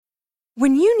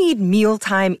When you need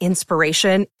mealtime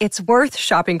inspiration, it's worth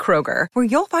shopping Kroger, where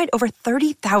you'll find over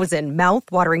 30,000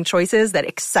 mouth-watering choices that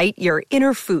excite your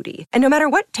inner foodie. And no matter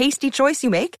what tasty choice you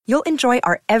make, you'll enjoy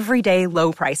our everyday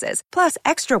low prices, plus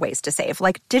extra ways to save,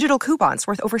 like digital coupons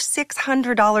worth over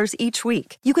 $600 each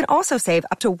week. You can also save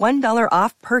up to $1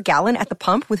 off per gallon at the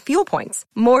pump with fuel points.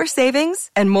 More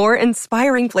savings and more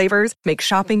inspiring flavors make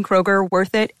shopping Kroger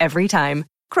worth it every time.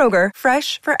 Kroger,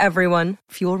 fresh for everyone.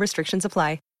 Fuel restrictions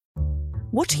apply.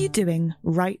 What are you doing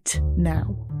right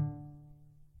now?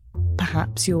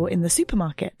 Perhaps you're in the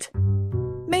supermarket.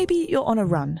 Maybe you're on a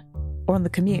run or on the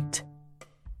commute.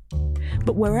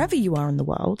 But wherever you are in the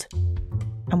world,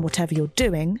 and whatever you're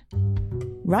doing,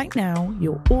 right now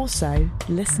you're also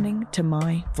listening to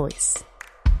my voice.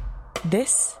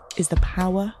 This is the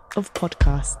power of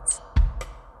podcasts.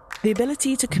 The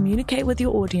ability to communicate with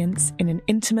your audience in an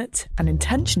intimate and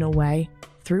intentional way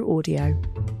through audio.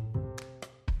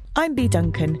 I'm Bea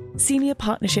Duncan, Senior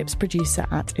Partnerships Producer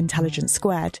at Intelligence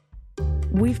Squared.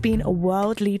 We've been a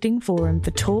world-leading forum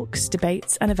for talks,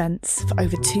 debates and events for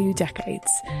over 2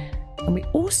 decades. And we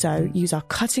also use our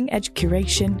cutting-edge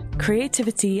curation,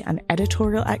 creativity and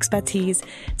editorial expertise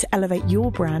to elevate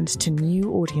your brand to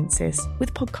new audiences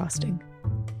with podcasting.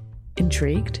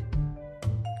 Intrigued?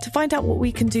 To find out what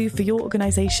we can do for your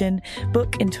organisation,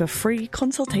 book into a free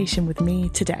consultation with me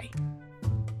today.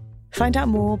 Find out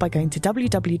more by going to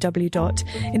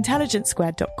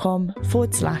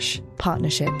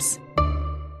www.intelligencesquared.com/partnerships.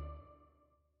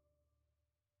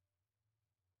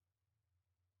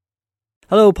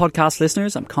 Hello, podcast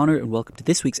listeners. I'm Connor, and welcome to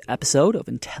this week's episode of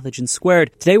Intelligence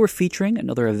Squared. Today, we're featuring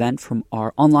another event from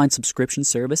our online subscription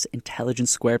service,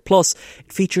 Intelligence Squared Plus.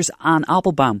 It features Anne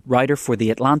Applebaum, writer for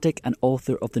The Atlantic and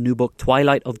author of the new book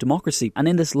Twilight of Democracy. And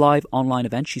in this live online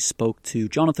event, she spoke to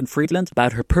Jonathan Freedland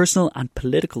about her personal and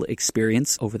political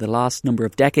experience over the last number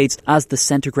of decades as the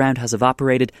centre ground has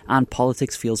evaporated and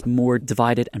politics feels more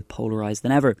divided and polarised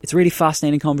than ever. It's a really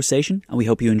fascinating conversation, and we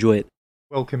hope you enjoy it.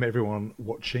 Welcome everyone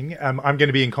watching. I'm going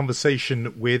to be in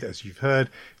conversation with, as you've heard,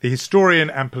 the historian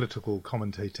and political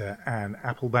commentator Anne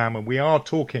Applebaum, and we are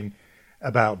talking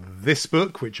about this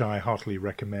book, which I heartily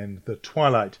recommend, The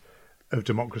Twilight of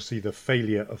Democracy, The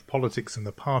Failure of Politics and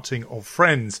the Parting of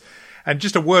Friends. And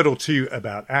just a word or two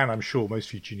about Anne. I'm sure most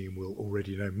of you tuning in will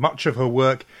already know much of her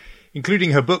work,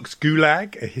 including her books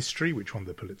Gulag, A History, which won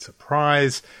the Pulitzer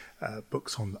Prize,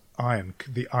 books on the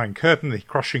Iron Curtain, The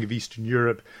Crushing of Eastern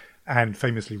Europe, and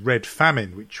famously Red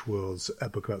Famine, which was a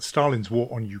book about Stalin's war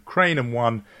on Ukraine and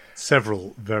won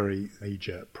several very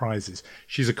major prizes.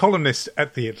 She's a columnist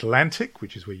at The Atlantic,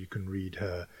 which is where you can read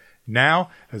her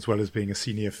now, as well as being a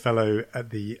senior fellow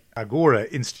at the Agora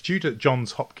Institute at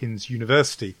Johns Hopkins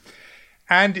University.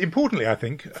 And importantly, I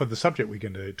think, for the subject we're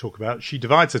going to talk about, she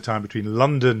divides her time between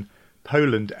London,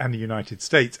 Poland and the United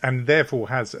States, and therefore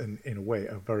has, in a way,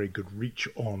 a very good reach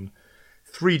on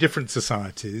 3 different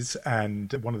societies,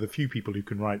 and one of the few people who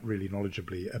can write really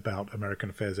knowledgeably about American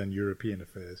affairs and European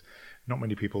affairs. Not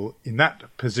many people in that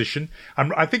position.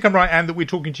 I think I'm right, Anne, that we're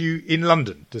talking to you in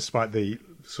London, despite the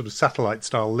sort of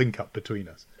satellite-style link-up between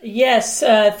us. Yes,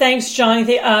 thanks,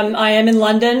 Jonathan. I am in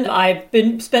London. I've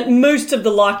spent most of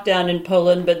the lockdown in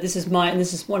Poland, but this is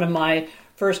one of my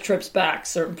first trips back,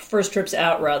 so first trips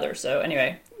out, rather. So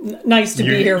anyway, nice to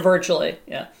be here virtually,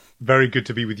 yeah. Very good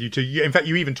to be with you too. In fact,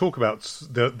 you even talk about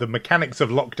the mechanics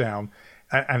of lockdown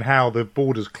and how the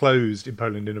borders closed in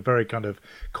Poland in a very kind of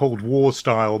Cold War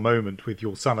style moment, with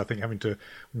your son, I think, having to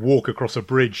walk across a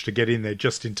bridge to get in there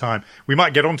just in time. We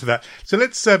might get onto that. So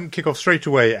let's kick off straight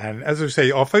away. And as I say,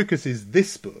 our focus is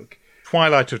this book,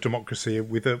 Twilight of Democracy,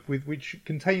 which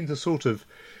contains a sort of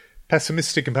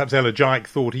pessimistic and perhaps elegiac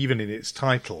thought even in its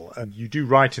title. And you do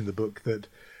write in the book that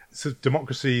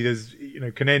democracy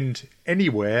can end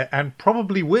anywhere, and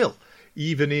probably will,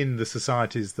 even in the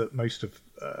societies that most of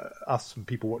us and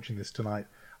people watching this tonight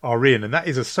are in. And that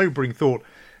is a sobering thought.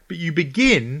 But you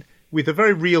begin with a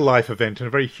very real life event and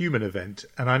a very human event.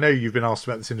 And I know you've been asked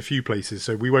about this in a few places,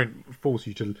 so we won't force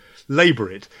you to labour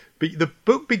it. But the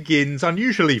book begins,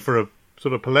 unusually for a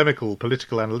sort of polemical,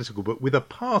 political, analytical book, with a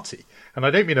party. And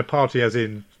I don't mean a party as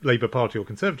in Labour Party or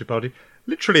Conservative Party,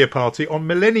 literally a party on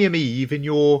Millennium Eve in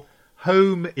your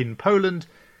home in Poland.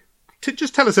 To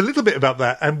just tell us a little bit about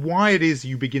that and why it is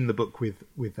you begin the book with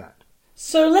that.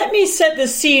 So let me set the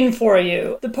scene for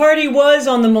you. The party was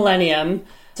on the Millennium,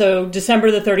 so December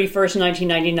the 31st,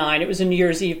 1999. It was a New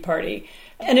Year's Eve party.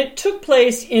 And it took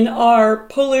place in our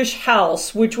Polish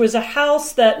house, which was a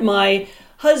house that my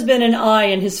husband and I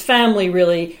and his family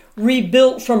really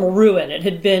rebuilt from a ruin. It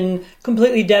had been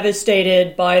completely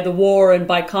devastated by the war and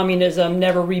by communism,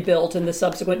 never rebuilt in the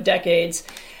subsequent decades.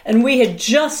 And we had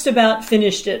just about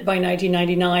finished it by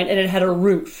 1999, and it had a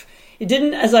roof. It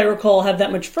didn't, as I recall, have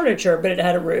that much furniture, but it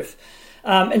had a roof.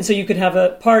 And so you could have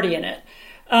a party in it.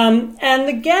 And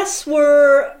the guests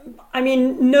were,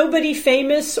 nobody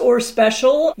famous or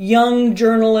special. Young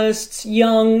journalists,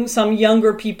 some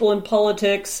younger people in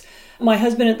politics. My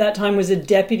husband at that time was a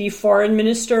deputy foreign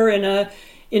minister in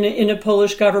a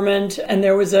Polish government, and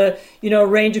there was a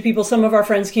range of people. Some of our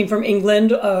friends came from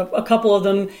England. A couple of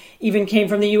them even came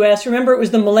from the U.S. Remember, it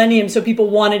was the millennium, so people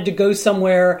wanted to go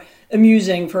somewhere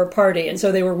amusing for a party, and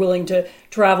so they were willing to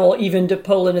travel even to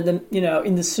Poland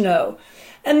in the snow.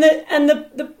 And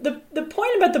the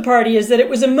point about the party is that it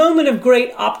was a moment of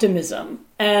great optimism,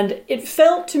 and it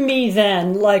felt to me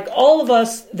then like all of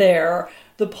us there,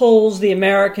 the Poles, the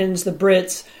Americans, the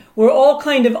Brits, were all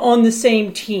kind of on the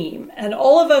same team, and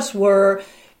all of us were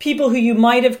people who you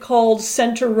might have called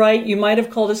center-right, you might have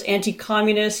called us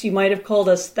anti-communists, you might have called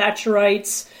us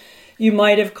Thatcherites, you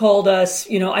might have called us,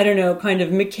 kind of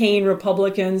McCain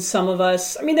Republicans, some of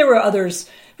us. There were others.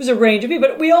 It was a range of people,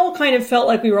 but we all kind of felt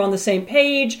like we were on the same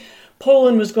page.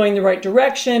 Poland was going the right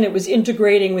direction. It was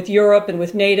integrating with Europe and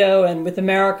with NATO and with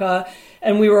America.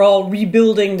 And we were all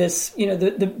rebuilding this,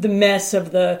 the mess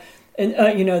of that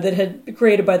had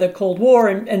created by the Cold War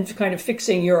and kind of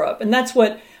fixing Europe. And that's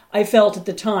what I felt at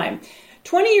the time.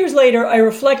 20 years later, I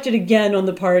reflected again on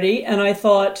the party, and I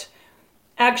thought,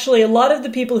 actually, a lot of the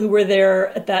people who were there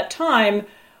at that time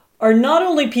are not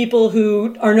only people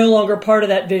who are no longer part of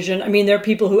that vision. They're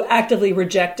people who actively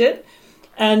reject it,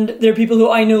 and they're people who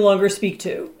I no longer speak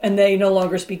to, and they no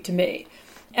longer speak to me.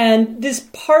 And this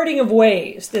parting of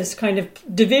ways, this kind of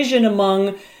division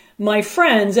among my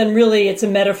friends, and really it's a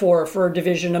metaphor for a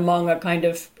division among a kind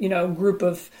of, group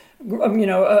of,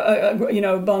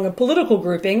 among a political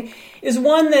grouping, is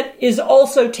one that is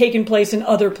also taken place in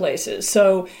other places.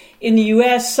 So in the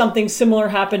U.S., something similar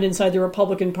happened inside the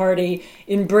Republican Party.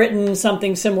 In Britain,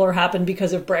 something similar happened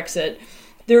because of Brexit.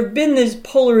 There have been these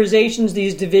polarizations,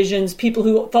 these divisions, people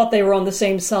who thought they were on the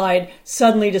same side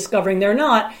suddenly discovering they're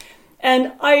not.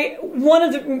 And I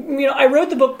wrote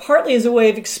the book partly as a way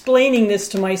of explaining this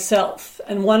to myself.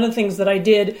 And one of the things that I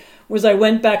did was I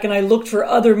went back and I looked for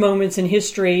other moments in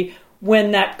history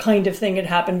when that kind of thing had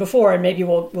happened before. And maybe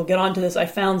we'll get onto this. I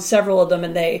found several of them,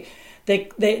 and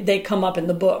they come up in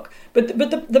the book. But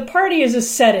the party is a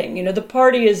setting. The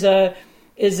party is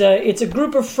it's a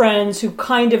group of friends who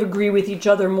kind of agree with each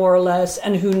other more or less,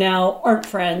 and who now aren't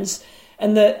friends.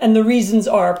 And the reasons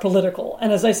are political.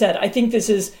 And as I said, I think this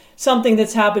is something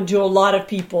that's happened to a lot of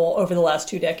people over the last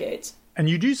 2 decades. And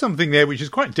you do something there which is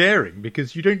quite daring,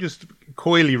 because you don't just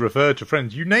coyly refer to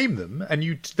friends, you name them, and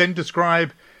you then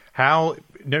describe how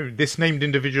this named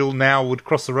individual now would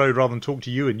cross the road rather than talk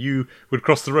to you, and you would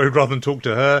cross the road rather than talk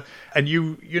to her. And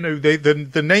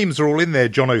the names are all in there.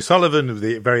 John O'Sullivan,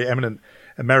 the very eminent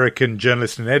American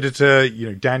journalist and editor,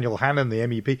 Daniel Hannan, the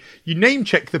MEP. You name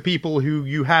check the people who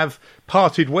you have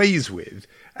parted ways with.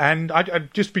 And I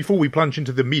just before we plunge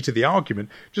into the meat of the argument,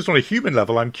 just on a human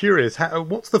level, I'm curious,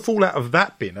 what's the fallout of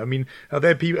that been? Are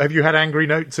there people? Have you had angry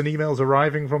notes and emails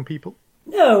arriving from people?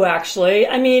 No, actually.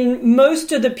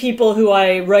 Most of the people who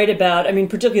I write about,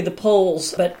 particularly the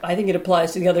Poles, but I think it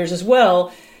applies to the others as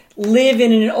well, live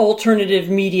in an alternative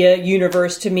media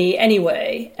universe to me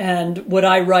anyway. And what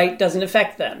I write doesn't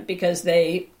affect them because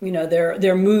they're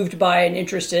moved by and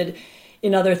interested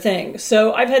in other things.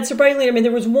 So I've had surprisingly,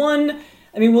 there was one,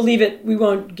 we'll leave it, we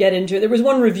won't get into it. There was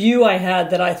one review I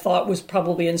had that I thought was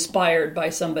probably inspired by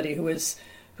somebody who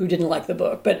didn't like the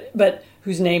book, but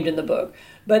who's named in the book.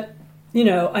 But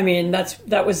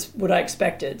that was what I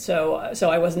expected. So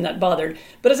I wasn't that bothered.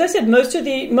 But as I said, most of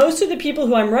the people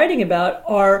who I'm writing about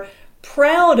are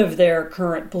proud of their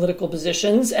current political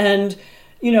positions and,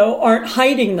 aren't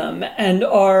hiding them, and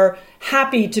are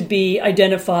happy to be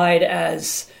identified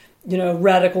as,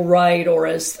 radical right, or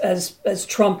as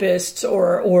Trumpists,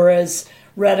 or as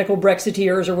radical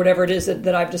Brexiteers, or whatever it is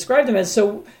that I've described them as.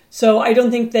 So I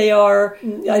don't think they are,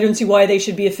 I don't see why they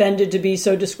should be offended to be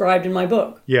so described in my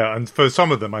book. Yeah, and for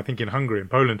some of them, I think in Hungary and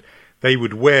Poland, they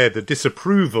would wear the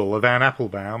disapproval of Anne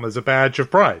Applebaum as a badge of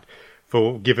pride,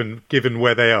 for given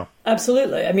where they are.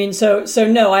 Absolutely. So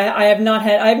no, I have not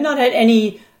had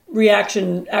any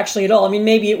reaction actually at all.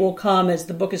 Maybe it will come as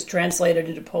the book is translated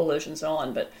into Polish and so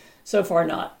on, but so far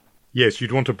not. Yes,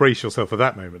 you'd want to brace yourself for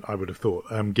that moment, I would have thought,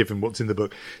 given what's in the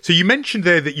book. So you mentioned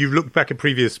there that you've looked back at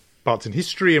previous parts in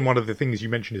history, and one of the things you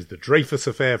mentioned is the Dreyfus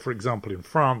Affair, for example, in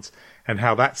France, and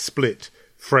how that split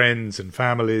friends and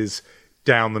families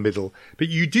down the middle. But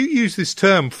you do use this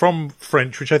term from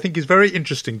French, which I think is very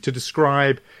interesting, to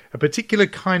describe a particular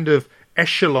kind of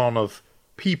echelon of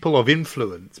people of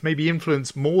influence, maybe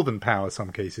influence more than power in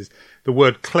some cases. The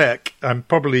word clerk, I'm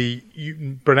probably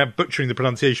butchering the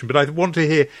pronunciation, but I want to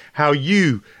hear how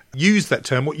you use that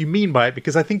term, what you mean by it,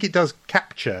 because I think it does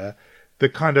capture the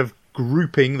kind of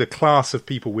grouping, the class of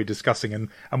people we're discussing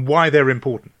and why they're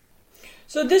important.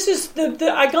 So this is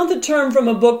I got the term from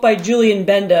a book by Julian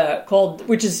Benda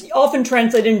which is often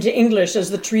translated into English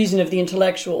as The Treason of the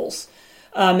Intellectuals.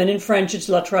 And in French, it's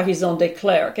La Trahison des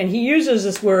Clercs. And he uses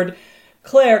this word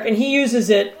clerk, and he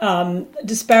uses it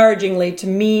disparagingly to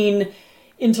mean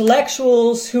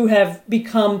intellectuals who have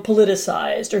become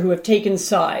politicized or who have taken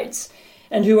sides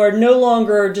and who are no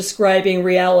longer describing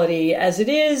reality as it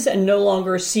is and no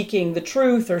longer seeking the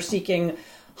truth or seeking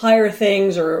higher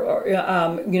things or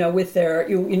with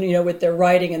their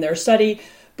writing and their study,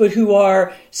 but who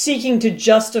are seeking to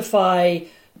justify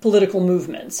political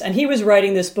movements. And he was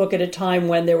writing this book at a time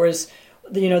when there was,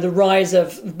 the rise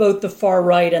of both the far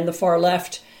right and the far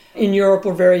left in Europe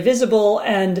were very visible.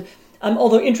 And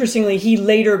although interestingly, he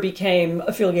later became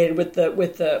affiliated with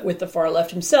the far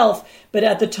left himself, but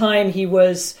at the time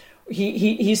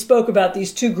he spoke about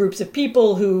these two groups of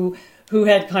people who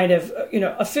had kind of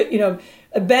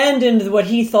abandoned what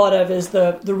he thought of as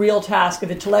the real task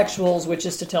of intellectuals, which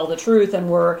is to tell the truth, and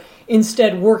were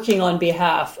instead working on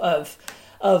behalf of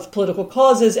political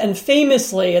causes. And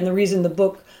famously, and the reason the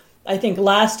book, I think,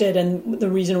 lasted and the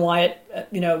reason why it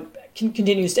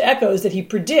continues to echo is that he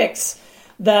predicts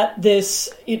that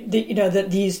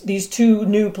that these two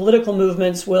new political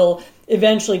movements will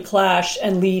eventually clash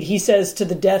and lead, he says, to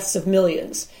the deaths of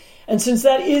millions. And since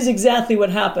that is exactly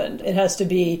what happened, it has to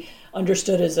be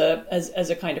understood as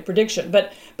a kind of prediction.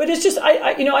 But it's just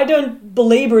I don't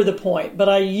belabor the point, but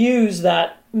I use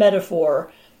that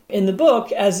metaphor in the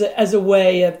book as a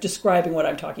way of describing what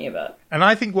I'm talking about. And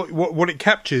I think what it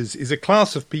captures is a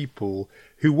class of people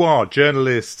who are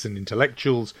journalists and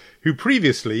intellectuals who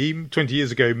previously, 20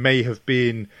 years ago, may have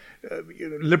been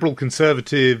liberal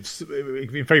conservatives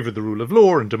in favour of the rule of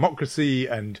law and democracy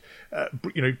and,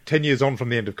 10 years on from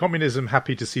the end of communism,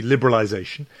 happy to see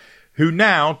liberalisation, who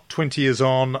now, 20 years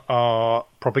on, are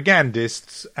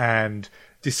propagandists and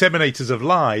disseminators of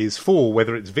lies for,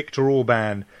 whether it's Viktor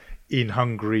Orban in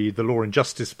Hungary, the Law and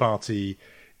Justice Party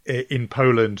in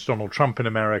Poland, Donald Trump in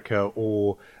America,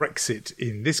 or Brexit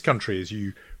in this country, as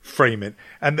you frame it.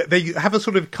 And they have a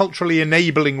sort of culturally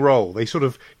enabling role. They sort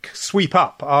of sweep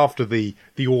up after the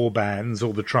Orbans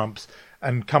or the Trumps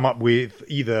and come up with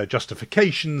either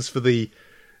justifications for the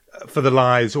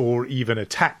lies or even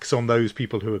attacks on those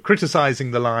people who are criticizing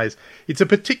the lies. It's a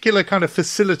particular kind of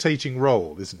facilitating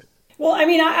role, isn't it? Well, I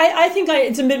mean, I think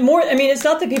it's a bit more. I mean, it's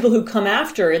not the people who come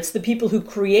after; it's the people who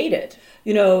create it.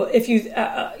 If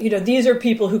you, these are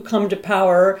people who come to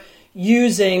power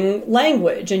using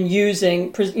language and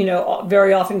using,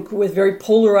 very often with very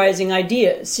polarizing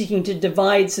ideas, seeking to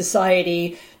divide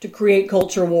society, to create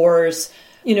culture wars,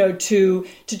 to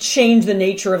change the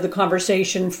nature of the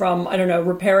conversation from,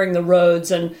 repairing the roads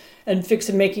and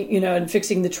fixing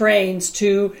the trains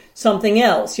to something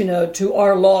else, to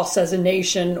our loss as a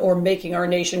nation or making our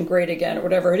nation great again or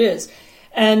whatever it is.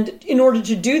 And in order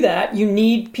to do that, you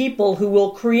need people who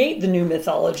will create the new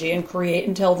mythology and create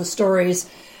and tell the stories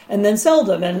and then sell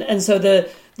them. And so the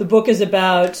book is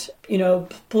about,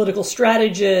 political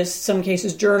strategists, some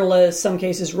cases journalists, some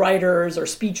cases writers or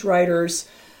speech writers.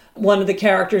 One of the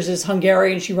characters is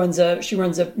Hungarian. She runs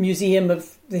a museum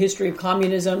of the history of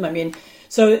communism. I mean,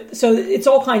 so it's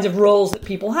all kinds of roles that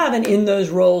people have, and in those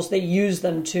roles they use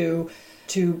them to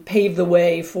pave the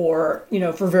way for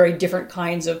very different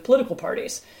kinds of political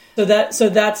parties. So that's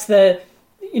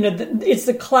it's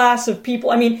the class of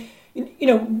people. I mean,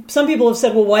 some people have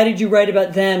said, well, why did you write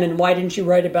about them, and why didn't you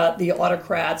write about the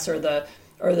autocrats or the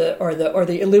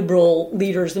illiberal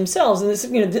leaders themselves? And this,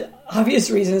 the obvious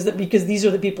reason is that because these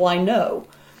are the people I know.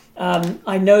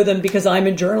 I know them because I'm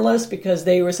a journalist, because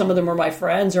some of them were my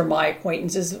friends or my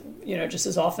acquaintances, just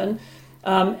as often.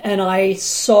 And I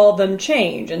saw them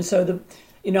change. And so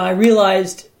I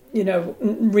realized,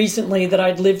 recently that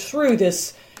I'd lived through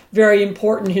this very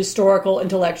important historical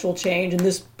intellectual change. And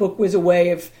this book was a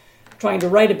way of trying to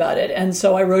write about it. And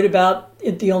so I wrote about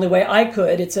it the only way I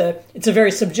could. It's a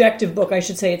very subjective book. I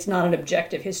should say it's not an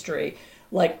objective history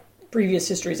like previous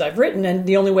histories I've written. And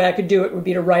the only way I could do it would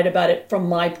be to write about it from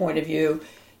my point of view,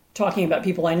 talking about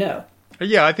people I know.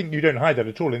 Yeah, I think you don't hide that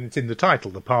at all. And it's in the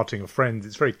title, The Parting of Friends.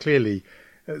 It's very clearly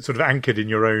sort of anchored in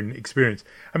your own experience.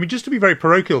 I mean, just to be very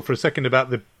parochial for a second about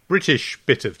the British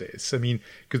bit of this, I mean,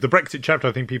 because the Brexit chapter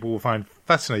I think people will find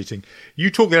fascinating. You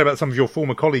talk there about some of your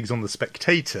former colleagues on The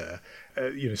Spectator,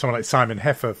 someone like Simon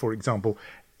Heffer, for example.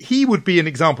 He would be an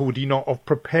example, would he not, of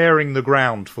preparing the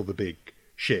ground for the big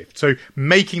shift. So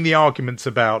making the arguments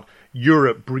about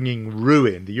Europe bringing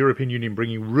ruin, the European Union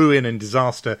bringing ruin and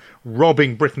disaster,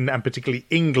 robbing Britain and particularly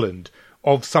England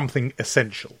of something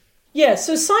essential. Yeah,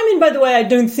 so Simon, by the way, I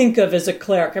don't think of as a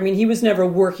cleric. I mean, he was never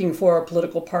working for a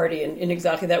political party in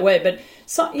exactly that way. But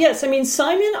yes, I mean,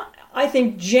 Simon, I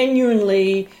think,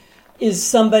 genuinely is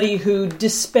somebody who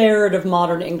despaired of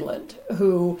modern England,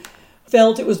 who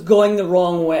felt it was going the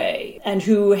wrong way, and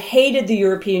who hated the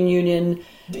European Union,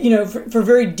 for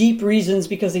very deep reasons,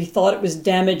 because he thought it was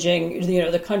damaging,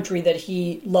 the country that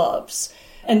he loves.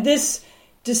 And this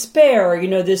despair,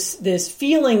 this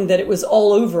feeling that it was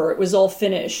all over, it was all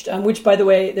finished, which, by the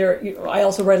way, I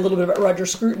also write a little bit about Roger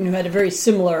Scruton, who had a very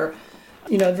similar,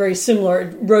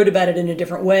 wrote about it in a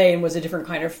different way and was a different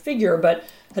kind of figure, but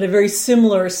had a very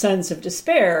similar sense of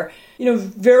despair.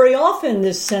 Very often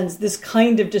this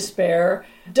kind of despair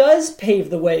does pave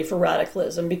the way for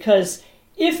radicalism, because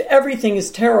if everything is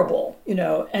terrible,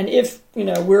 and if,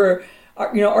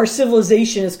 our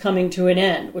civilization is coming to an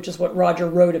end, which is what Roger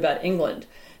wrote about England,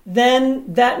 then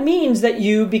that means that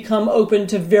you become open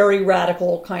to very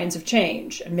radical kinds of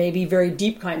change, and maybe very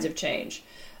deep kinds of change.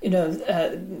 If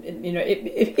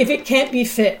it can't be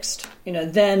fixed,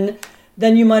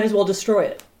 then you might as well destroy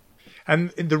it.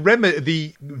 And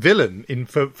the villain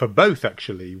for both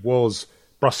actually was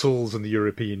Brussels and the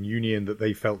European Union, that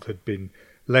they felt had been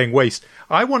laying waste.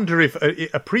 I wonder if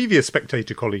a previous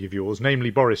Spectator colleague of yours,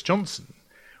 namely Boris Johnson,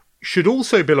 should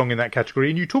also belong in that category.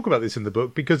 And you talk about this in the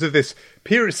book because of this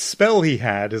period spell he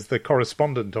had as the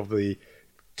correspondent of the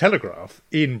Telegraph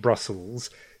in Brussels,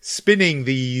 spinning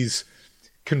these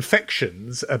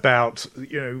confections about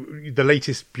the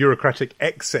latest bureaucratic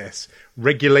excess,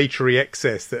 regulatory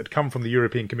excess that had come from the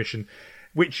European Commission,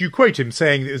 which you quote him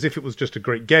saying as if it was just a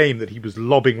great game, that he was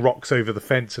lobbing rocks over the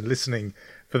fence and listening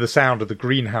for the sound of the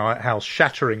greenhouse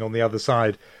shattering on the other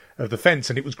side of the fence,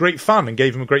 and it was great fun and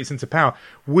gave him a great sense of power.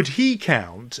 Would he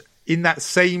count in that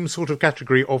same sort of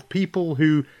category of people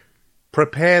who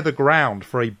prepare the ground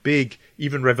for a big,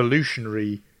 even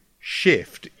revolutionary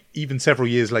shift, even several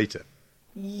years later?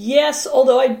 Yes,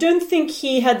 although I don't think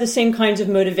he had the same kinds of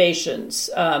motivations.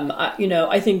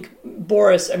 I think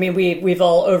Boris, we've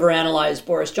all overanalyzed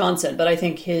Boris Johnson, but I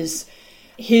think his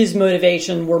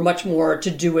motivation were much more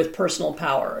to do with personal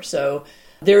power. So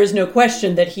there is no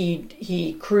question that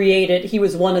he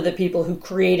was one of the people who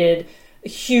created a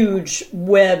huge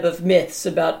web of myths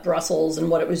about Brussels and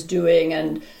what it was doing,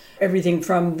 and everything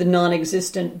from the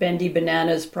non-existent bendy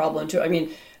bananas problem to,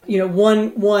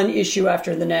 one issue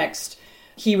after the next.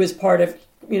 He was part of,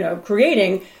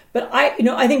 creating, but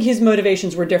I think his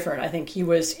motivations were different. I think he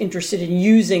was interested in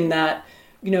using that,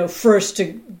 first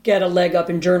to get a leg up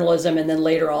in journalism and then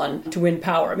later on to win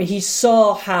power. He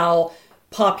saw how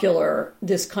popular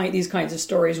these kinds of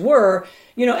stories were,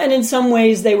 and in some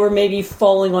ways they were maybe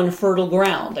falling on fertile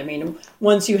ground.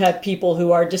 Once you have people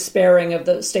who are despairing of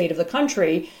the state of the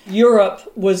country, Europe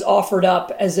was offered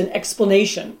up as an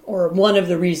explanation, or one of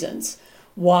the reasons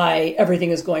why everything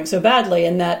is going so badly,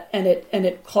 and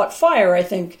it caught fire, I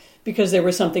think, because there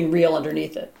was something real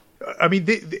underneath it.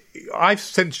 I've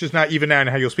sensed just now, even now in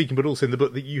how you're speaking, but also in the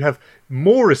book, that you have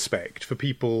more respect for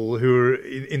people who are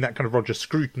in that kind of Roger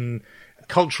Scruton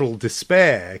cultural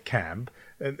despair camp,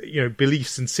 belief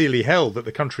sincerely held that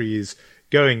the country is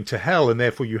going to hell and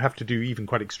therefore you have to do even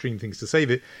quite extreme things to save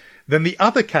it, than the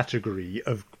other category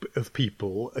of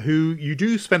people who you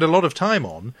do spend a lot of time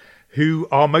on, who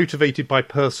are motivated by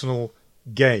personal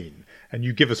gain. And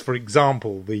you give us, for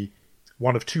example,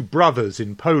 one of two brothers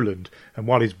in Poland, and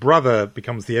while his brother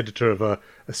becomes the editor of a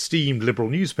esteemed liberal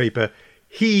newspaper,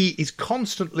 he is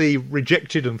constantly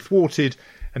rejected and thwarted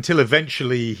until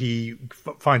eventually he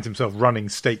finds himself running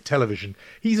state television.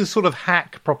 He's a sort of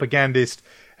hack propagandist,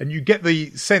 and you get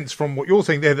the sense from what you're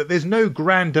saying there that there's no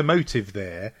grander motive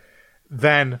there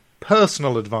than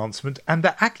personal advancement, and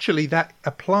that actually that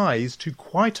applies to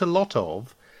quite a lot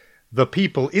of the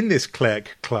people in this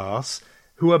clerk class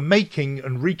who are making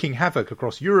and wreaking havoc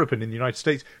across Europe and in the United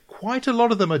States. Quite a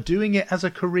lot of them are doing it as a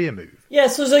career move. Yeah,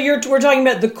 so we're talking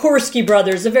about the Kurski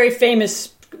brothers, a very famous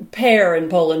pair in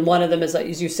Poland. One of them, is,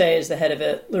 as you say, is the head of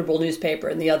a liberal newspaper,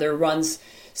 and the other runs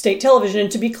state television.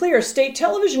 And to be clear, state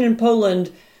television in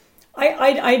Poland,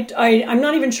 I'm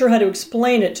not even sure how to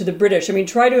explain it to the British.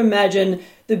 Try to imagine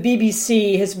the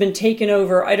BBC has been taken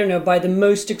over, by the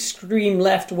most extreme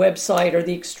left website or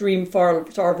the extreme far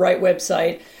right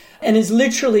website, and is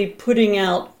literally putting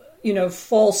out,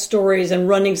 false stories and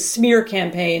running smear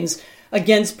campaigns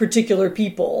against particular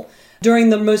people. During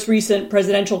the most recent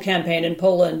presidential campaign in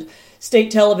Poland, state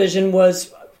television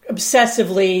was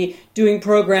obsessively doing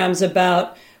programs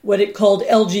about what it called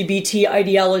LGBT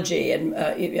ideology, and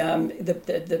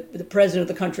the president of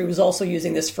the country was also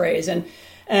using this phrase, and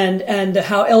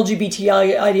how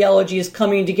LGBT ideology is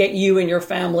coming to get you and your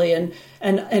family and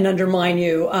undermine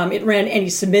you. It ran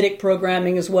anti-Semitic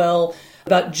programming as well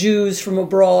about Jews from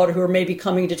abroad who are maybe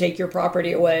coming to take your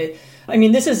property away. I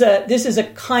mean, this is a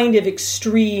kind of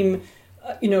extreme,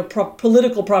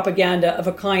 political propaganda of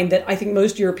a kind that I think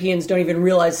most Europeans don't even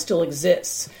realize still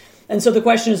exists. And so the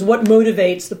question is, what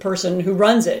motivates the person who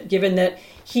runs it, given that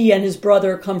he and his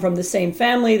brother come from the same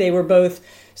family? They were both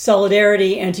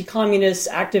Solidarity, anti-communist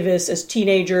activists as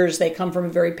teenagers. They come from a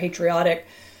very patriotic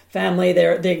family.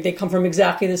 They come from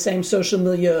exactly the same social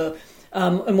milieu.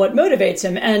 And what motivates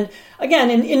him. And again,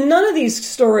 in none of these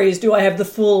stories do I have the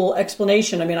full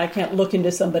explanation. I mean, I can't look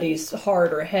into somebody's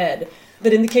heart or head.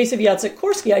 But in the case of Jacek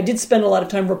Kurski, I did spend a lot of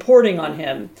time reporting on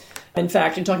him, in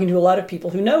fact, and talking to a lot of people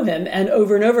who know him. And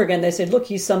over again, they said, look,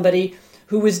 he's somebody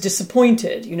who was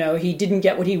disappointed. He didn't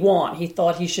get what he wanted. He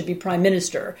thought he should be prime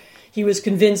minister. He was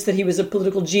convinced that he was a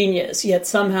political genius, yet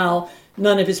somehow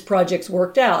none of his projects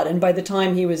worked out. And by the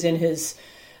time he was in his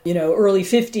early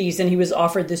 50s and he was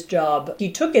offered this job,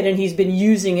 he took it and he's been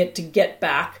using it to get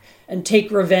back and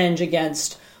take revenge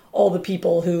against all the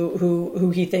people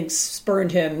who he thinks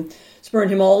spurned him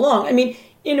all along. I mean,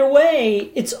 in a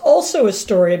way, it's also a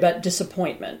story about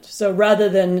disappointment. So rather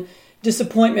than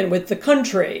disappointment with the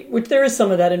country, which there is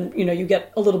some of that, and you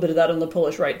get a little bit of that on the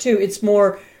Polish right too, it's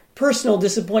more personal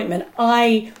disappointment.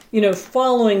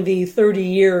 Following the 30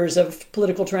 years of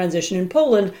political transition in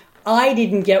Poland, I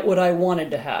didn't get what I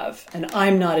wanted to have, and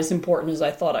I'm not as important as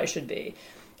I thought I should be.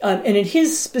 And in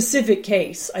his specific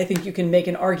case, I think you can make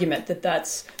an argument that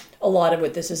that's a lot of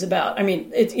what this is about. I mean,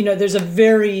 there's a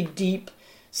very deep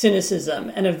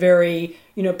cynicism and a very,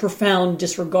 profound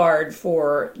disregard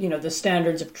for, the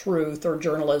standards of truth or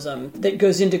journalism that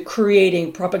goes into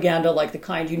creating propaganda like the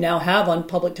kind you now have on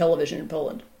public television in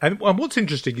Poland. And what's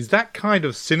interesting is that kind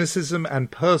of cynicism and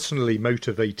personally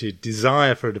motivated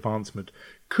desire for advancement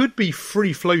could be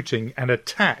free-floating and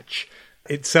attach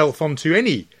itself onto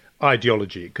any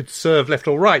ideology. It could serve left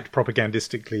or right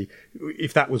propagandistically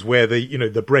if that was where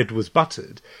the bread was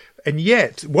buttered. And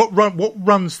yet, what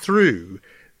runs through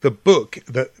the book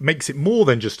that makes it more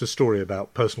than just a story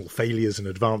about personal failures and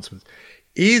advancements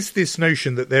is this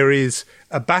notion that there is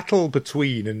a battle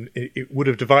between, and it would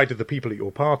have divided the people at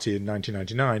your party in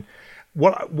 1999,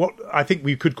 what I think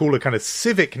we could call a kind of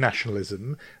civic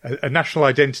nationalism, a national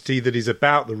identity that is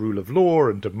about the rule of law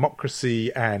and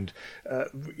democracy and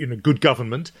good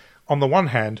government on the one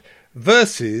hand,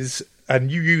 versus, and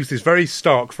you use this very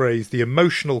stark phrase, the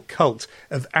emotional cult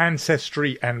of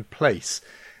ancestry and place.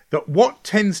 That what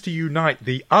tends to unite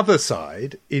the other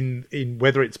side in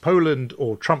whether it's Poland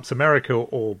or Trump's America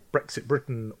or Brexit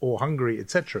Britain or Hungary,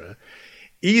 etc.,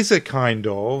 is a kind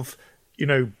of,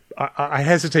 I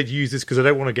hesitate to use this because I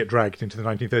don't want to get dragged into the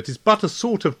 1930s, but a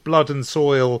sort of blood and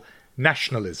soil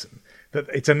nationalism. That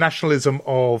it's a nationalism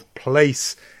of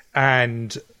place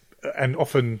and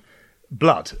often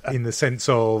blood in the sense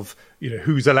of,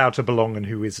 who's allowed to belong and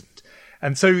who isn't.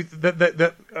 And so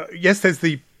yes, there's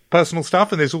the personal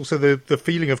stuff, and there's also the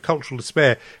feeling of cultural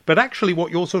despair. But actually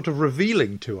what you're sort of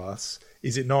revealing to us,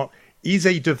 is it not, is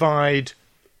a divide,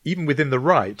 even within the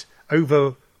right,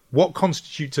 over what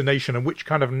constitutes a nation and which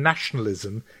kind of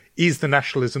nationalism is the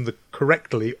nationalism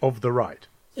correctly of the right.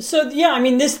 So, yeah, I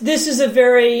mean, this is a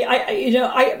very,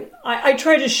 I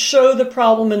try to show the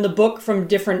problem in the book from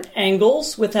different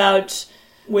angles without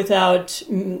it's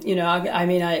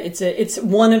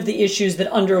one of the issues that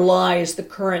underlies the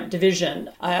current division.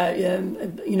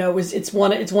 It's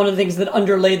one of the things that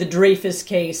underlay the Dreyfus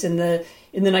case in the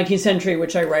 19th century,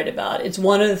 which I write about. It's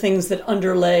one of the things that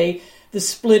underlay the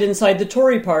split inside the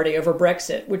Tory party over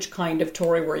Brexit. Which kind of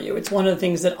Tory were you? It's one of the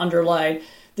things that underlie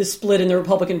the split in the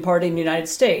Republican Party in the United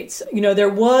States. There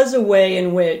was a way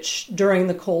in which during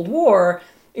the Cold War,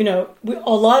 a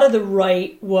lot of the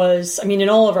right was, in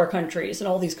all of our countries, in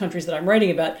all these countries that I'm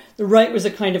writing about, the right was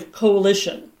a kind of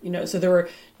coalition, so there were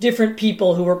different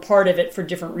people who were part of it for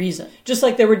different reasons. Just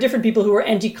like there were different people who were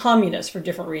anti-communist for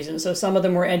different reasons. So some of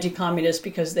them were anti-communist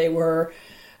because they were,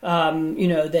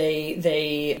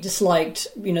 they disliked,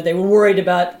 they were worried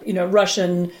about,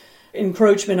 Russian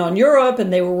encroachment on Europe,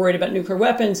 and they were worried about nuclear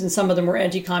weapons, and some of them were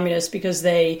anti-communist because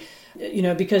they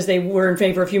were in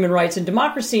favor of human rights and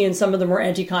democracy, and some of them were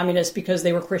anti-communist because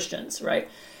they were Christians, right?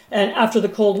 And after the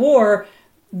Cold War,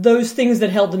 those things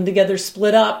that held them together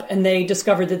split up, and they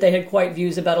discovered that they had quite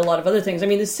views about a lot of other things.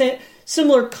 The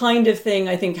similar kind of thing,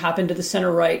 I think, happened to the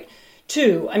center-right,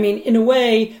 too. In a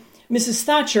way, Mrs.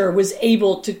 Thatcher was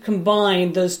able to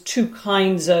combine those two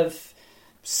kinds of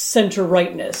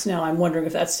center-rightness. Now, I'm wondering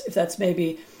if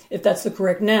that's the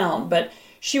correct noun, but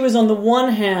she was on the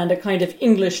one hand a kind of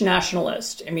English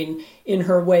nationalist. I mean, in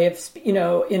her way of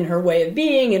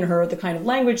being, the kind of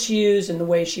language she used, and the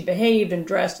way she behaved and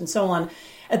dressed and so on.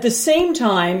 At the same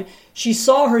time, she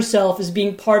saw herself as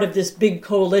being part of this big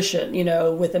coalition,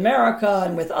 with America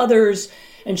and with others.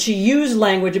 And she used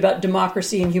language about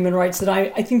democracy and human rights that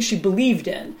I think she believed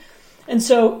in. And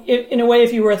so, in a way,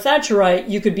 if you were a Thatcherite,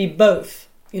 you could be both.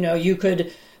 You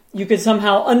could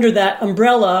somehow, under that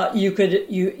umbrella,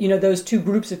 those two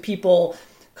groups of people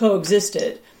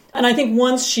coexisted. And I think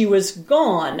once she was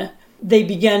gone, they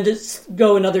began to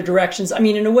go in other directions. I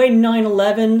mean, in a way,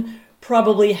 9/11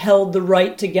 probably held the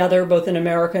right together, both in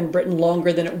America and Britain,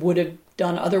 longer than it would have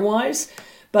done otherwise.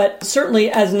 But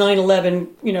certainly as 9/11,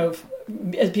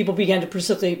 as people began to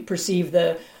perceive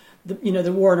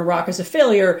the war in Iraq as a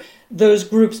failure, those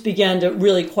groups began to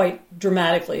really quite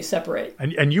dramatically separate.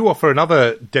 And you offer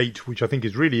another date, which I think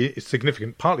is really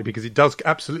significant, partly because it does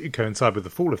absolutely coincide with the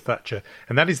fall of Thatcher,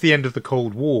 and that is the end of the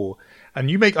Cold War.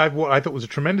 And you make what I thought was a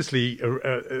tremendously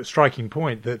striking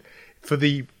point, that for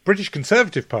the British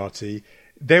Conservative Party,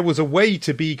 there was a way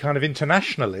to be kind of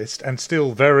internationalist and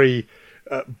still very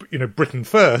Britain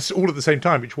first, all at the same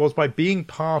time, which was by being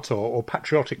part of, or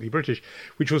patriotically British,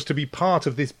 which was to be part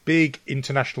of this big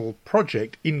international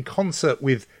project in concert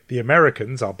with the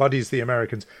Americans, our buddies, the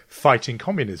Americans, fighting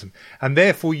communism. And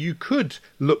therefore you could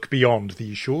look beyond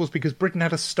these shores because Britain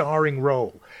had a starring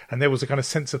role, and there was a kind of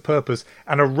sense of purpose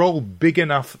and a role big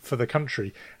enough for the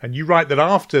country. And you write that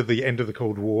after the end of the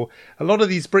Cold War, a lot of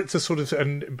these Brits are sort of,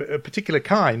 and a particular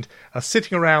kind, are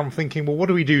sitting around thinking, well, what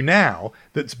do we do now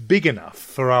that's big enough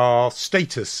for our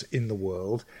status in the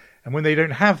world? And when they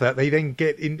don't have that, they then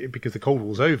get in, because the Cold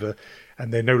War's over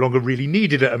and they're no longer really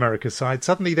needed at America's side,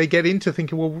 suddenly they get into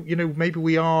thinking, well, maybe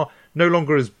we are no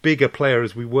longer as big a player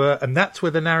as we were. And that's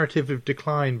where the narrative of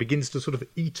decline begins to sort of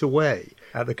eat away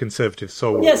at the Conservative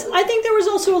soul. Yes, I think there was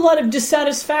also a lot of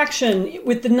dissatisfaction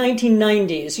with the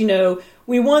 1990s.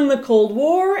 We won the Cold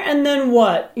War, and then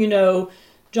what?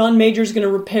 John Major's going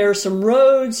to repair some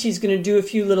roads. He's going to do a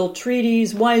few little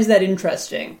treaties. Why is that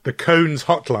interesting? The Cones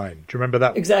Hotline. Do you remember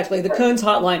that? Exactly, the Cones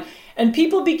Hotline. And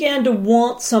people began to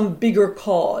want some bigger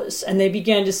cause. And they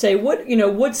began to say,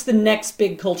 what's the next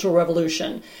big cultural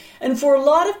revolution? And for a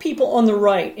lot of people on the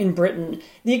right in Britain,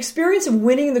 the experience of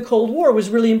winning the Cold War was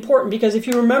really important because if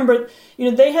you remember,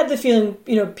 they had the feeling,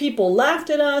 people laughed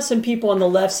at us and people on the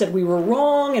left said we were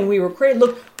wrong and we were crazy.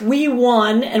 Look, we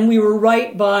won and we were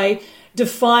right by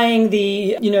defying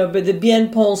the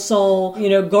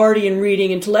bien-pensant, Guardian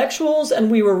reading intellectuals,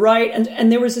 and we were right. And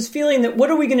there was this feeling that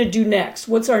what are we going to do next?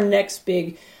 What's our next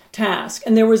big task?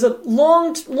 And there was a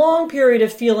long period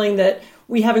of feeling that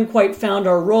we haven't quite found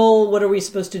our role. What are we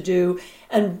supposed to do?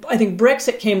 And I think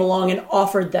Brexit came along and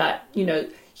offered that,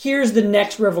 here's the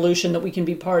next revolution that we can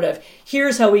be part of.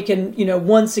 Here's how we can,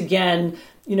 once again,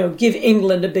 give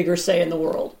England a bigger say in the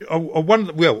world.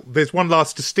 There's one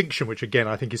last distinction, which again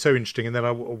I think is so interesting, and then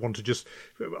I want to just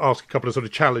ask a couple of sort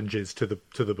of challenges to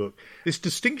the book. This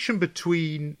distinction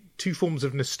between two forms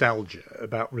of nostalgia,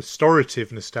 about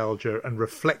restorative nostalgia and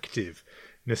reflective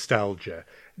nostalgia.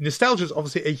 Nostalgia is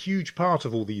obviously a huge part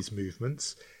of all these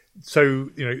movements. So,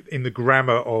 in the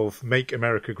grammar of Make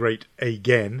America Great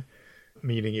Again,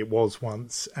 meaning it was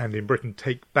once, and in Britain,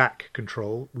 take back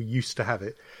control. We used to have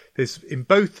it. There's in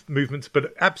both movements,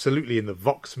 but absolutely in the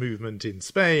Vox movement in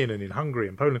Spain and in Hungary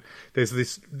and Poland, there's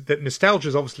this, that nostalgia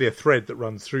is obviously a thread that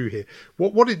runs through here.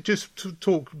 What did, just to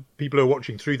talk people who are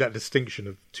watching through that distinction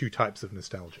of two types of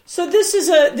nostalgia? So this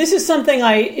is something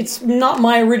it's not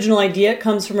my original idea. It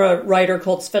comes from a writer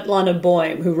called Svetlana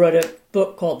Boym, who wrote a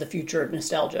book called The Future of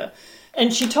Nostalgia.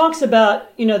 And she talks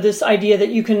about, this idea that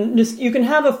you can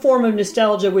have a form of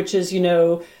nostalgia, which is,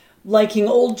 liking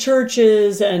old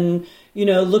churches and,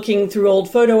 looking through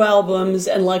old photo albums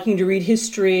and liking to read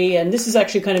history. And this is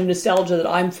actually kind of nostalgia that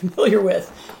I'm familiar with.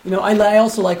 I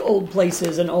also like old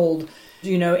places and old,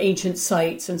 ancient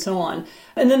sites and so on.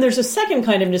 And then there's a second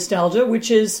kind of nostalgia,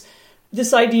 which is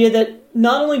this idea that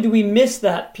not only do we miss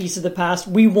that piece of the past,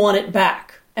 we want it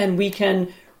back and we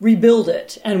can rebuild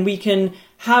it and we can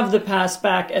have the past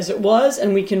back as it was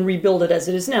and we can rebuild it as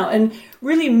it is now. And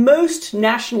really most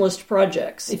nationalist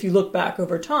projects, if you look back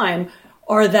over time,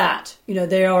 are that.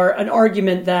 They are an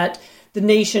argument that the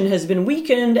nation has been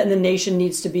weakened and the nation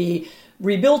needs to be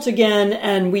rebuilt again,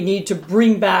 and we need to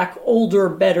bring back older,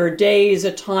 better days,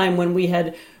 a time when we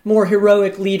had more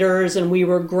heroic leaders and we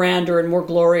were grander and more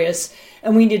glorious,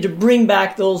 and we need to bring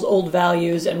back those old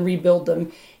values and rebuild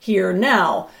them here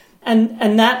now.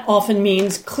 And that often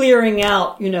means clearing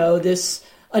out, this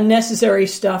unnecessary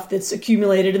stuff that's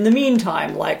accumulated in the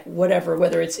meantime, like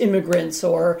whether it's immigrants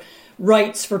or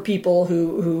rights for people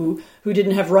who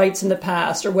didn't have rights in the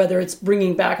past, or whether it's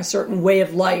bringing back a certain way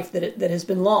of life that has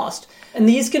been lost. And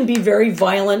these can be very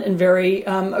violent and very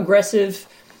aggressive,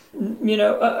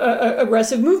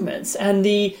 aggressive movements. And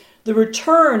the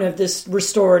return of this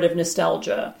restorative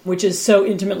nostalgia, which is so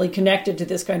intimately connected to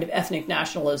this kind of ethnic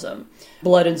nationalism,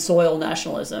 blood and soil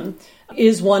nationalism,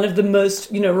 is one of the most,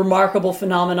 remarkable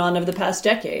phenomenon of the past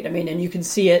decade. I mean, and you can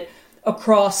see it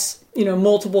across,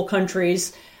 multiple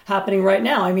countries happening right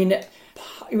now. I mean,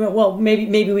 well,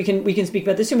 maybe we can speak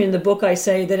about this. I mean, in the book, I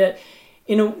say that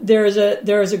there is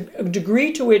a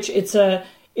degree to which it's a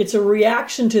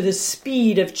reaction to the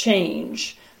speed of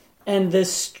change and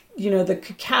this, the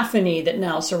cacophony that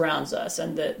now surrounds us,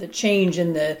 and the change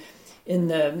in the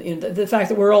fact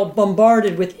that we're all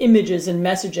bombarded with images and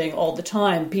messaging all the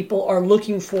time. People are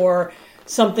looking for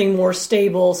something more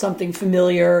stable, something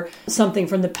familiar, something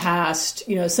from the past,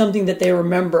 something that they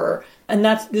remember. And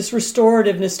that's this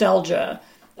restorative nostalgia,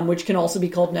 which can also be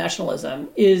called nationalism,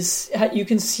 is you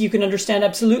can understand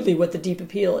absolutely what the deep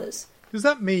appeal is. Does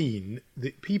that mean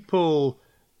that people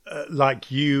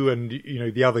like you and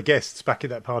the other guests back at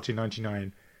that party in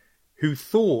 '99, who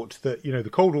thought that the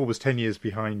Cold War was 10 years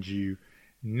behind you,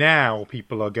 now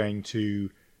people are going to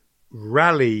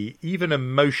rally even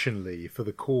emotionally for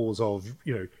the cause of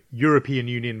European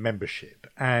Union membership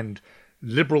and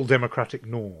liberal democratic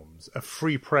norms, a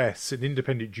free press, an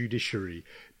independent judiciary,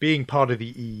 being part of the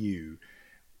EU?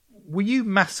 Were you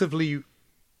massively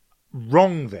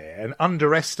wrong there and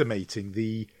underestimating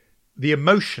the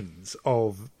emotions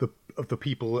of the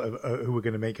people who were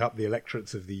going to make up the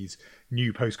electorates of these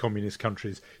new post-communist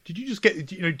countries? Did you just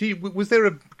get, was there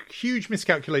a huge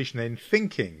miscalculation then,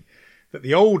 thinking that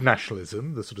the old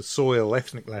nationalism, the sort of soil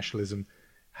ethnic nationalism,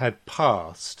 had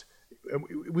passed?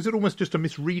 Was it almost just a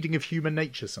misreading of human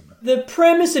nature somehow? The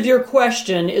premise of your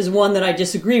question is one that I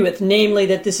disagree with, namely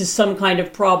that this is some kind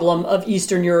of problem of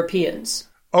Eastern Europeans.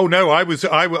 Oh no, I was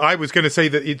going to say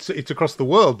that it's across the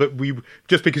world, but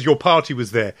just because your party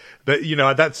was there. But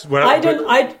that's where I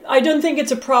don't think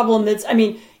it's a problem.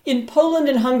 In Poland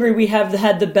and Hungary, we have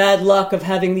had the bad luck of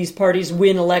having these parties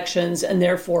win elections and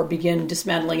therefore begin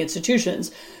dismantling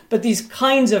institutions. But these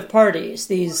kinds of parties,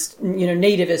 these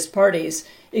nativist parties,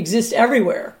 exist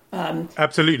everywhere.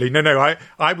 Absolutely. No,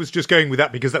 I was just going with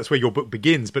that because that's where your book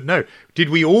begins. But no, did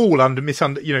we all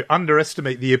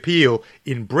underestimate the appeal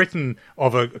in Britain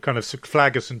of a kind of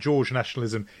flag of St. George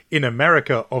nationalism, in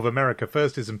America of America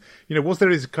firstism? Was there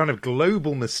a kind of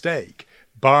global mistake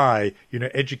by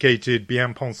educated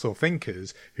bien-pensant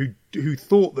thinkers who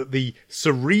thought that the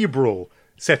cerebral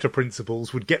set of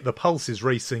principles would get the pulses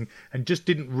racing, and just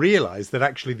didn't realise that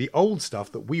actually the old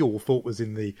stuff that we all thought was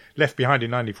in the Left Behind in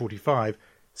 1945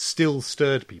 still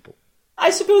stirred people?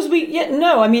 I suppose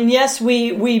yes,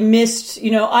 we missed,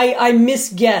 I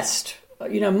misguessed,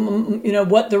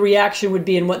 what the reaction would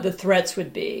be and what the threats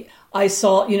would be. I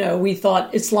saw, we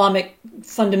thought Islamic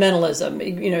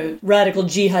fundamentalism, radical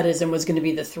jihadism was going to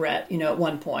be the threat, at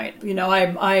one point.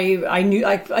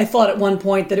 I thought at one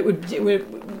point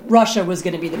that Russia was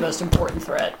going to be the most important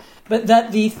threat, but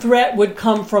that the threat would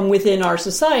come from within our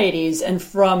societies and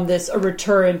from a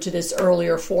return to this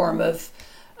earlier form of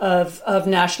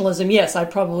nationalism. Yes,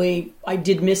 I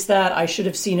did miss that. I should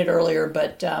have seen it earlier,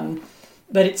 but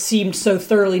it seemed so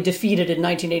thoroughly defeated in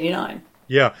 1989.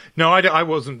 Yeah, no, I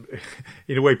wasn't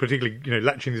in a way particularly,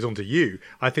 latching this onto you.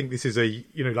 I think this is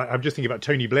I'm just thinking about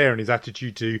Tony Blair and his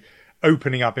attitude to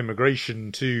opening up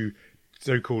immigration to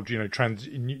so-called,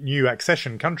 new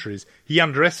accession countries. He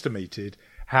underestimated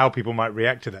how people might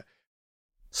react to that.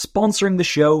 Sponsoring the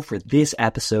show for this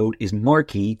episode is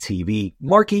Marquee TV.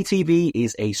 Marquee TV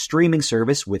is a streaming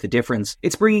service with a difference.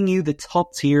 It's bringing you the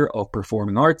top tier of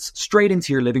performing arts straight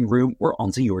into your living room or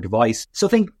onto your device. So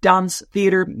think dance,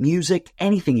 theatre, music,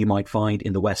 anything you might find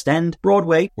in the West End,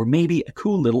 Broadway, or maybe a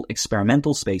cool little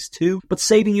experimental space too, but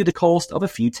saving you the cost of a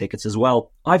few tickets as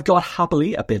well. I've got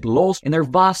happily a bit lost in their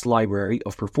vast library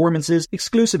of performances,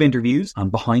 exclusive interviews, and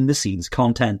behind-the-scenes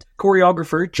content.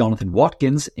 Choreographer Jonathan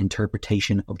Watkins'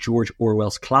 interpretation of George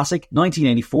Orwell's classic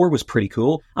 1984 was pretty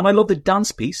cool, and I love the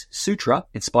dance piece Sutra,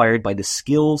 inspired by the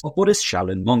skills of Buddhist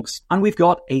Shaolin monks. And we've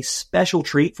got a special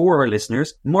treat for our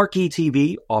listeners. Marquee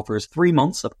TV offers 3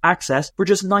 months of access for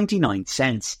just 99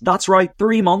 cents. That's right,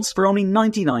 3 months for only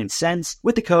 99 cents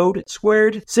with the code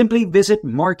SQUARED. Simply visit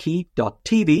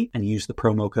marquee.tv and use the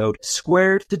promo code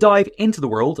SQUARED to dive into the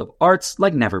world of arts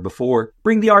like never before.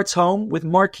 Bring the arts home with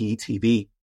Marquee TV.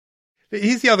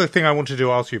 Here's the other thing I wanted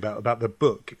to ask you about the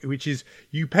book, which is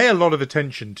you pay a lot of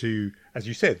attention to, as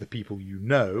you said, the people you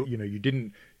know. You know, you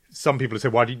didn't. Some people have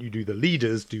said, why didn't you do the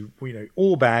leaders,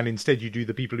 Orban? Instead, you do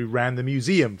the people who ran the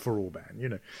museum for Orban. You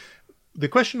know, the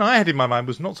question I had in my mind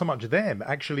was not so much them.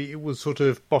 Actually, it was sort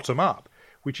of bottom up,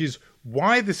 which is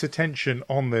why this attention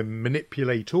on the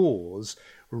manipulators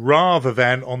rather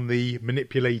than on the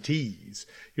manipulatees.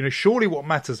 You know, surely what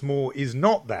matters more is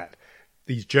not that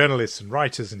these journalists and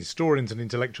writers and historians and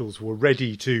intellectuals were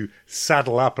ready to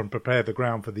saddle up and prepare the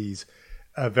ground for these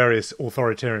various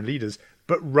authoritarian leaders,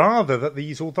 but rather that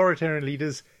these authoritarian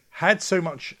leaders had so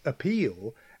much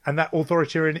appeal, and that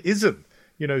authoritarianism,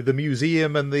 you know, the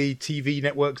museum and the TV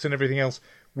networks and everything else,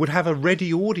 would have a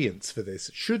ready audience for this.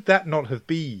 Should that not have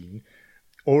been,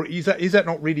 or is that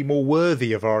not really more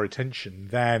worthy of our attention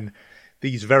than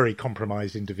these very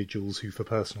compromised individuals who, for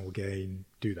personal gain,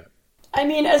 do that? I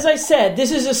mean, as I said,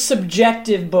 this is a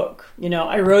subjective book. You know,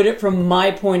 I wrote it from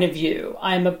my point of view.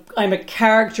 I'm a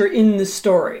character in the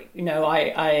story. You know,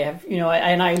 I have, you know,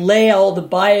 and I lay all the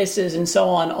biases and so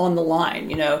on the line,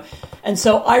 you know. And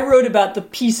so I wrote about the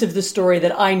piece of the story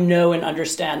that I know and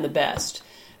understand the best.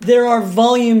 There are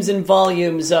volumes and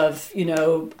volumes of, you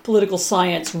know, political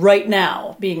science right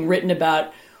now being written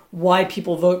about why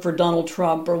people vote for Donald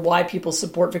Trump or why people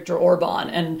support Viktor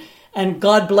Orban, and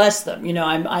God bless them. You know,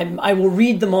 I will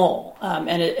read them all,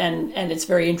 and it's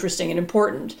very interesting and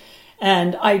important.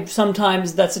 And I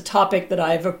sometimes that's a topic that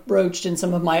I've approached in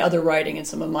some of my other writing and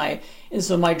some of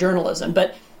my journalism.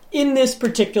 But in this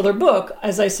particular book,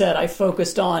 as I said, I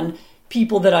focused on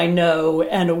people that I know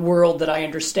and a world that I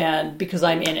understand because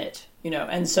I'm in it. You know,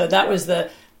 and so that was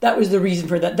the reason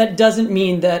for that. That doesn't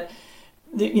mean that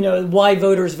you know why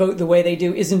voters vote the way they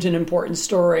do isn't an important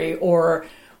story, or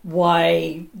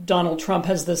why Donald Trump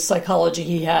has the psychology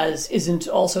he has isn't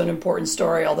also an important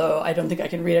story, although I don't think I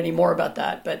can read any more about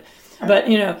that. But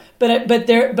you know,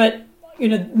 you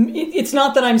know, it's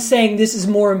not that I'm saying this is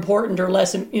more important or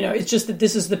less, you know, it's just that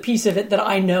this is the piece of it that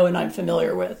I know and I'm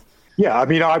familiar with. Yeah, I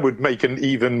mean, I would make an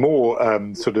even more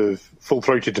sort of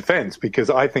full-throated defense,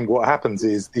 because I think what happens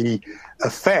is the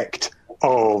effect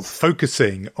of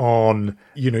focusing on,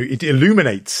 you know, it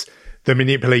illuminates the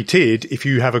manipulated if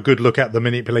you have a good look at the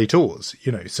manipulators,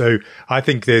 you know. So I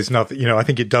think there's nothing, you know, I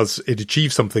think it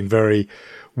achieves something very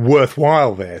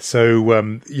worthwhile there. So,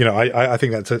 you know, I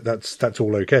think that's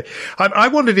all okay. I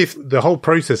wondered if the whole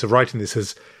process of writing this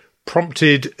has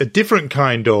prompted a different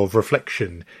kind of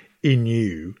reflection in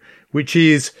you, which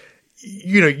is,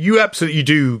 you know, you absolutely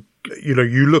do, you know,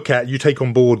 you take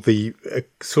on board the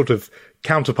sort of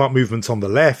counterpart movements on the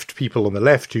left, people on the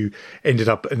left who ended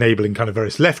up enabling kind of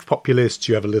various left populists.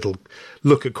 You have a little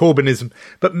look at Corbynism,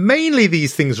 but mainly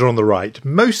these things are on the right.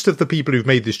 Most of the people who've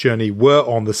made this journey were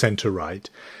on the centre right.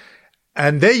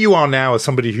 And there you are now as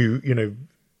somebody who, you know,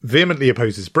 vehemently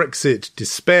opposes Brexit,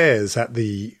 despairs at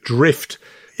the drift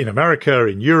in America,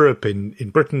 in Europe,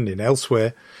 in Britain, in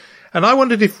elsewhere. And I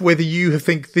wondered whether you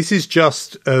think this is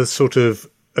just a sort of,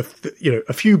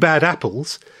 a few bad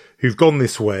apples who've gone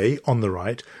this way on the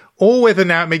right, or whether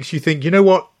now it makes you think, you know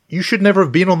what, you should never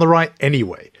have been on the right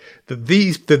anyway. That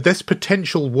this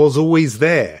potential was always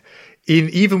there,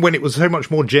 even when it was so much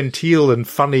more genteel and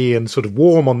funny and sort of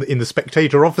warm in the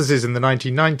Spectator offices in the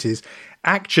 1990s.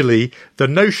 Actually, the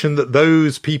notion that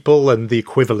those people and the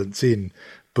equivalents in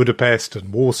Budapest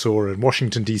and Warsaw and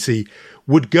Washington DC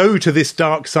would go to this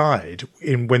dark side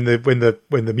when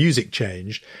the music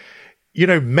changed. You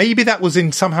know, maybe that was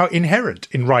somehow inherent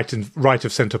in right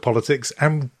of centre politics.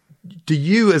 And do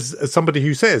you, as somebody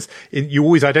who says you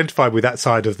always identify with that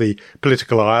side of the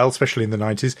political aisle, especially in the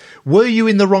 90s, were you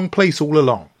in the wrong place all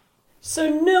along? So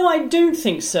no, I don't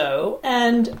think so.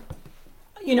 And,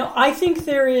 you know, I think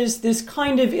there is this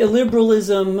kind of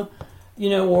illiberalism, you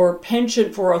know, or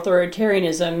penchant for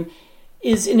authoritarianism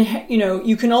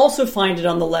you can also find it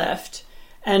on the left.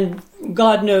 And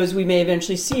God knows we may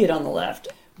eventually see it on the left.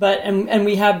 But and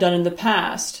we have done in the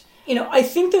past. You know, I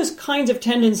think those kinds of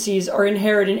tendencies are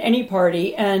inherent in any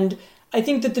party, and I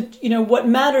think that what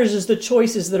matters is the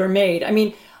choices that are made. I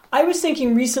mean, I was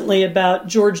thinking recently about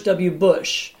George W.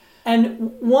 Bush,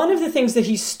 and one of the things that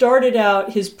he started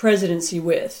out his presidency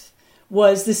with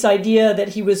was this idea that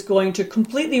he was going to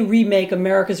completely remake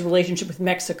America's relationship with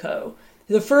Mexico.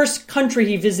 The first country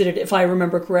he visited, if I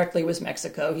remember correctly, was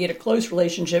Mexico. He had a close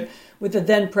relationship with the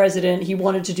then president. He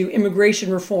wanted to do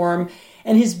immigration reform.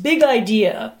 And his big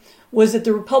idea was that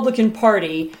the Republican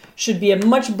Party should be a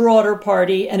much broader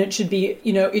party, and it should be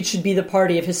the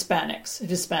party of Hispanics, of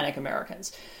Hispanic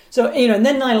Americans. So, and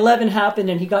then 9/11 happened,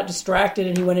 and he got distracted,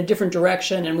 and he went a different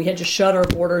direction, and we had to shut our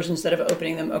borders instead of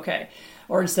opening them. Okay.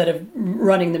 or instead of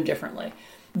running them differently.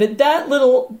 But that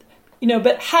little,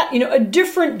 a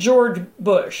different George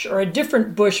Bush or a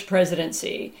different Bush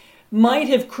presidency might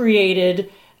have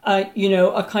created, a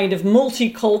kind of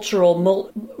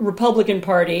multicultural Republican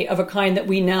Party of a kind that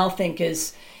we now think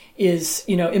is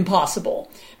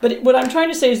impossible. But what I'm trying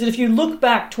to say is that if you look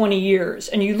back 20 years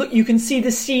and you can see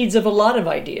the seeds of a lot of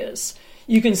ideas.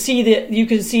 You can see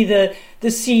the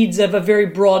seeds of a very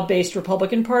broad-based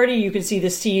Republican Party. You can see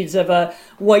the seeds of a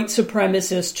white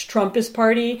supremacist Trumpist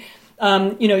party.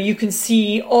 You can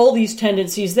see all these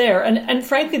tendencies there. And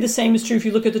frankly, the same is true if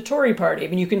you look at the Tory party. I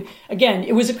mean,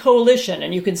 it was a coalition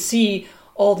and you can see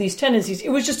all these tendencies.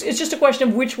 It's just a question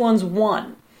of which ones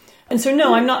won. And so,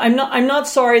 no, I'm not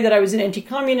sorry that I was an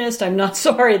anti-communist. I'm not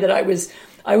sorry that I was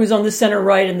on the center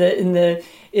right at the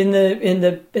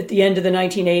end of the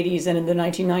 1980s and in the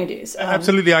 1990s.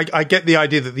 Absolutely. I get the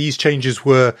idea that these changes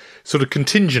were sort of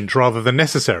contingent rather than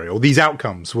necessary, or these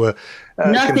outcomes were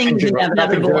nothing is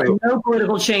inevitable. No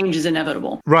political change is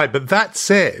inevitable. Right. But that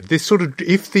said, this sort of,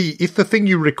 if the thing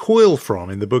you recoil from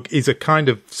in the book is a kind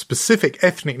of specific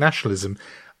ethnic nationalism,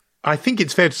 I think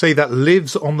it's fair to say that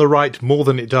lives on the right more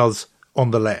than it does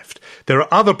on the left. There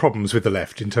are other problems with the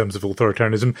left in terms of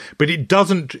authoritarianism, but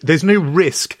there's no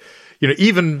risk.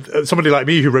 Even somebody like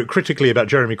me who wrote critically about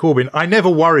Jeremy Corbyn, I never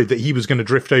worried that he was going to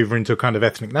drift over into a kind of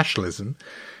ethnic nationalism,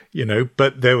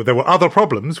 but there were other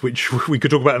problems, which we could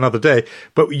talk about another day.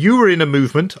 But you were in a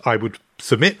movement, I would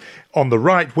submit, on the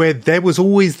right, where there was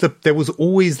always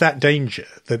that danger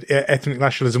that ethnic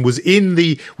nationalism was in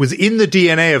the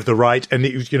DNA of the right, and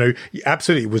it was,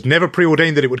 absolutely, it was never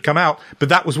preordained that it would come out, but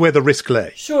that was where the risk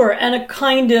lay. Sure, and a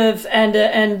kind of,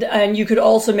 and you could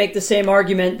also make the same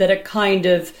argument that a kind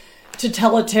of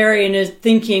totalitarian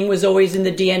thinking was always in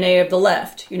the DNA of the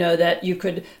left. That you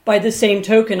could, by the same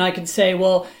token, I could say,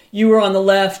 well, you were on the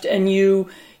left and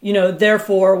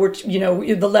therefore,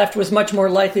 the left was much more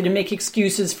likely to make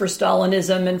excuses for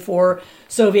Stalinism and for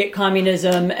Soviet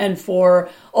communism and for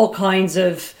all kinds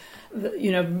of,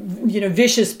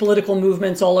 vicious political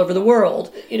movements all over the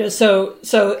world. So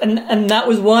that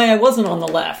was why I wasn't on the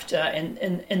left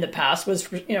in the past, was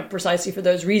precisely for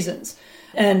those reasons.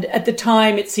 And at the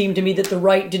time, it seemed to me that the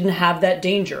right didn't have that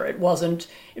danger. It wasn't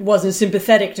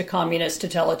sympathetic to communist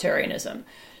totalitarianism.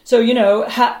 So,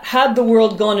 had the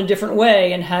world gone a different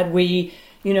way, and had we,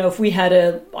 if we had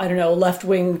a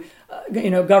left-wing,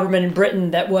 government in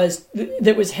Britain that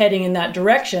was heading in that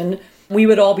direction, we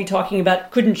would all be talking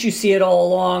about, couldn't you see it all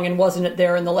along, and wasn't it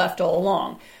there in the left all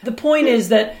along? The point is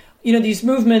that, these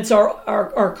movements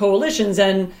are coalitions,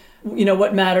 and,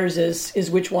 what matters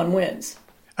is which one wins.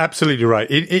 Absolutely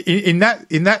right. In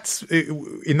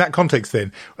that context,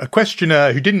 then, a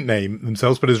questioner who didn't name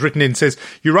themselves but has written in says,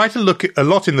 you write a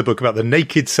lot in the book about the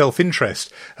naked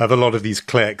self-interest of a lot of these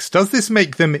clerics. Does this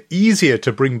make them easier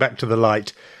to bring back to the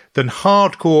light than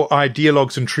hardcore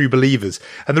ideologues and true believers?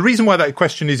 And the reason why that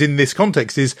question is in this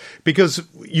context is because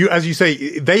as you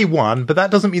say, they won, but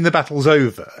that doesn't mean the battle's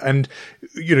over. And,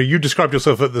 you described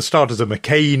yourself at the start as a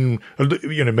McCain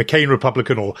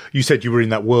Republican, or you said you were in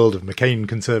that world of McCain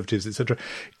conservatives, etc.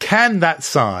 Can that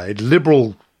side,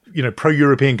 liberal,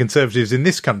 pro-European conservatives in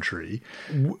this country,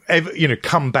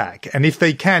 come back? And if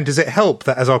they can, does it help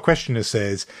that, as our questioner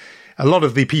says, a lot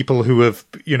of the people who have,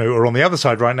 are on the other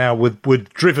side right now were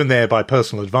driven there by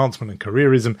personal advancement and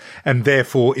careerism, and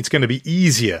therefore it's going to be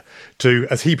easier to,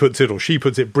 as he puts it or she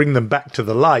puts it, bring them back to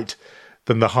the light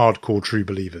than the hardcore true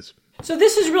believers. So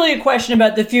this is really a question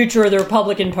about the future of the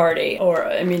Republican Party,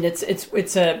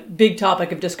 it's a big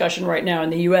topic of discussion right now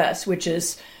in the U.S., which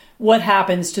is what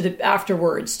happens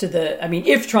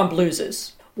if Trump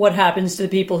loses, what happens to the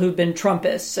people who've been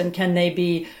Trumpists, and can they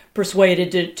be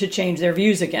persuaded to change their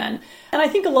views again? And I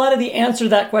think a lot of the answer to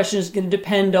that question is going to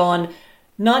depend on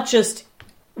not just,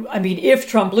 if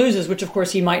Trump loses, which of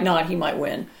course he might not, he might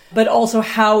win, but also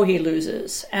how he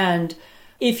loses. And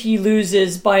if he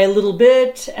loses by a little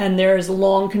bit and there's a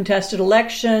long contested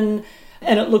election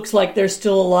and it looks like there's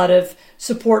still a lot of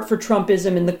support for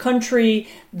Trumpism in the country,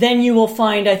 then you will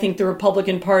find, I think, the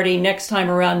Republican Party next time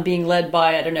around being led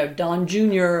by, Don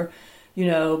Jr.,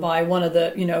 by one of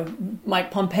the, Mike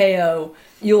Pompeo.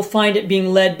 You'll find it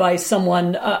being led by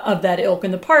someone of that ilk in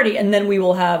the party. And then we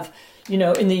will have,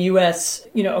 in the U.S.,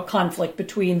 a conflict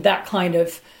between that kind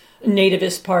of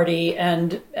nativist party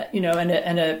and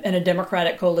a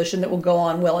Democratic coalition that will go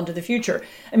on well into the future.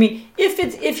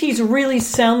 If he's really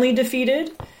soundly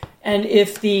defeated, and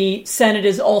if the Senate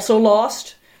is also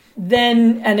lost,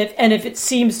 then and if it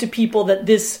seems to people that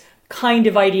this kind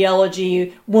of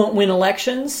ideology won't win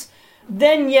elections,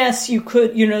 then yes, you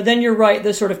could, then you're right,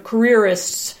 the sort of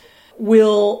careerists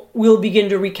will begin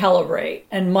to recalibrate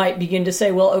and might begin to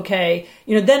say, well, okay,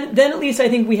 then at least I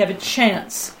think we have a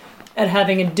chance at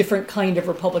having a different kind of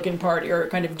Republican Party or a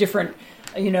kind of different,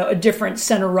 a different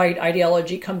center-right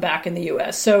ideology come back in the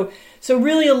U.S. So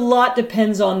really a lot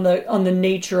depends on the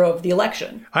nature of the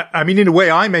election. I mean, in a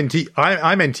way, I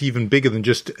meant even bigger than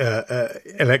just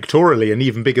electorally and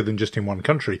even bigger than just in one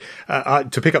country.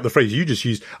 To pick up the phrase you just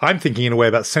used, I'm thinking in a way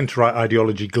about center-right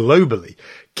ideology globally.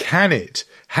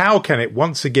 How can it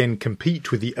once again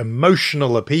compete with the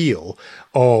emotional appeal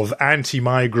of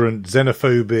anti-migrant,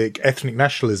 xenophobic, ethnic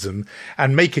nationalism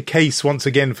and make a case once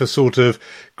again for sort of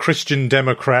Christian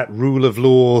Democrat, rule of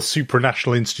law,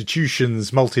 supranational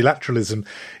institutions, multilateralism?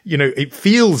 It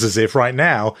feels as if right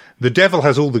now the devil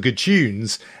has all the good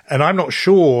tunes, and I'm not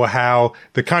sure how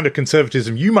the kind of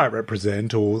conservatism you might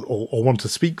represent or want to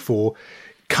speak for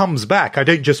comes back. I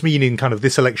don't just mean in kind of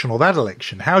this election or that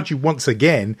election. How do you once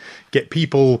again get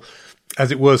people, as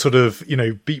it were, sort of,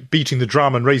 beating the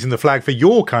drum and raising the flag for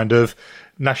your kind of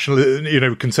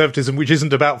national, conservatism, which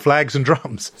isn't about flags and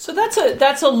drums? So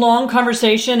that's a long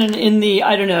conversation, and in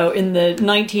the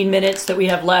 19 minutes that we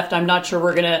have left, I'm not sure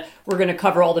we're gonna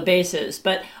cover all the bases.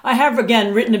 But I have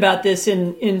again written about this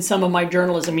in some of my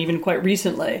journalism, even quite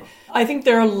recently. I think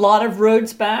there are a lot of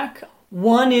roads back.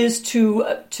 One is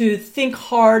to think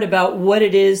hard about what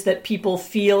it is that people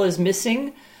feel is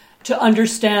missing, to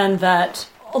understand that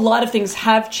a lot of things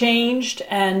have changed,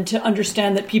 and to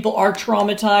understand that people are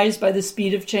traumatized by the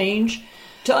speed of change,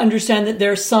 to understand that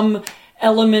there are some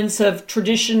elements of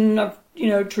tradition, of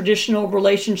traditional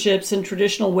relationships and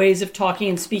traditional ways of talking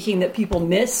and speaking that people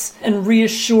miss, and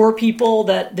reassure people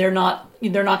that they're not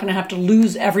going to have to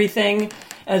lose everything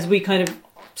as we kind of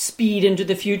speed into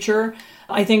the future.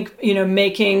 I think,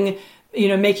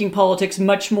 making politics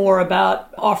much more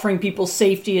about offering people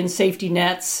safety and safety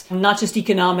nets, not just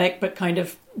economic, but kind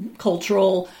of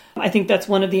cultural. I think that's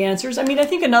one of the answers. I mean, I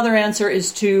think another answer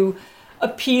is to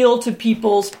appeal to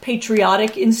people's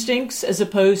patriotic instincts as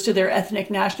opposed to their ethnic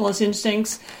nationalist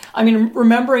instincts. I mean,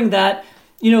 remembering that,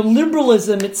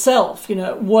 liberalism itself,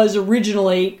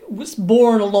 was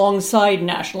born alongside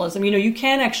nationalism. You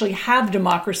can't actually have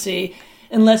democracy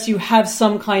unless you have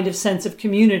some kind of sense of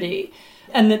community,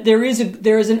 and that there is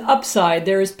an upside.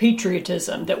 There is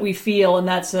patriotism that we feel, and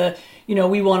that's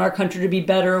we want our country to be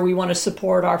better. We want to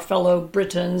support our fellow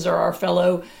Britons or our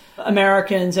fellow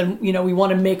Americans, and we want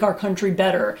to make our country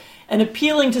better. And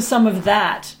appealing to some of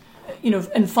that,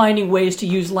 and finding ways to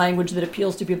use language that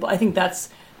appeals to people. I think that's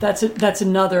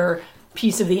another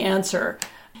piece of the answer.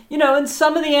 And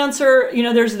some of the answer,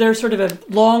 there's sort of a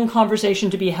long conversation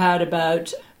to be had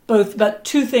about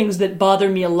two things that bother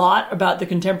me a lot about the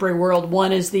contemporary world.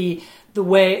 One is the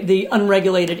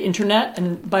unregulated internet,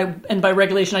 and by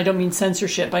regulation I don't mean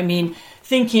censorship. I mean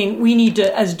thinking we need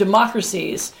to, as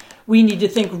democracies, we need to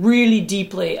think really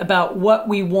deeply about what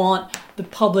we want the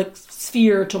public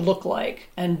sphere to look like,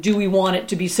 and do we want it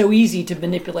to be so easy to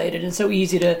manipulate it and so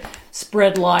easy to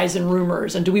spread lies and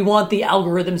rumors, and do we want the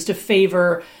algorithms to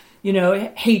favor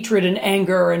hatred and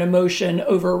anger and emotion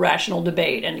over rational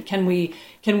debate? And can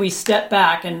we step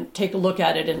back and take a look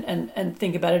at it and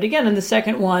think about it again? And the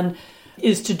second one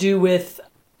is to do with,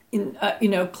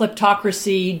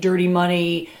 kleptocracy, dirty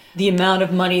money, the amount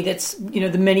of money that's,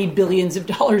 the many billions of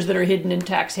dollars that are hidden in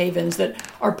tax havens that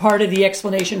are part of the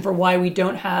explanation for why we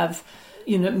don't have,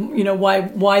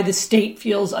 why the state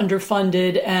feels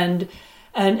underfunded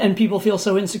and people feel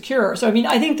so insecure. So, I mean,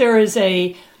 I think there is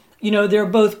there are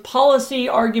both policy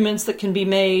arguments that can be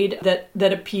made that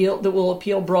will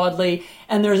appeal broadly,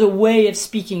 and there's a way of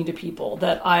speaking to people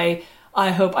that I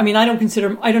hope. I mean, I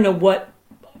don't know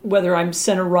whether I'm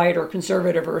center right or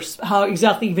conservative or how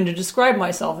exactly even to describe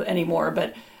myself anymore.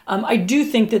 But I do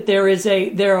think that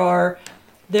there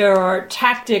are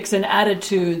tactics and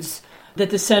attitudes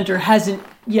that the center hasn't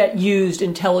yet used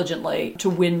intelligently to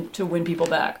win people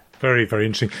back. Very, very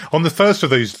interesting. On the first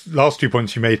of those last 2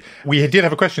 points you made, we did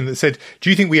have a question that said, do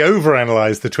you think we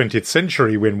overanalyze the 20th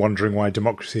century when wondering why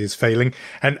democracy is failing,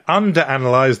 and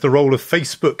underanalyze the role of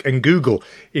Facebook and Google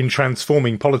in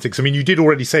transforming politics? I mean, you did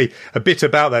already say a bit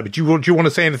about that, but do you want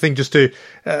to say anything just to,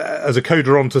 as a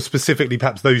coda on to specifically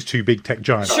perhaps those two big tech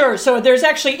giants? Sure. So there's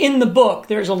actually in the book,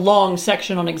 there's a long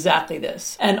section on exactly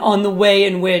this, and on the way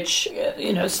in which,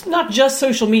 not just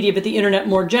social media, but the internet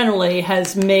more generally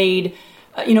has made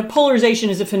polarization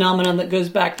is a phenomenon that goes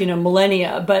back,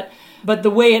 millennia, but the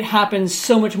way it happens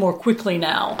so much more quickly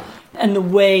now, and the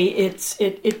way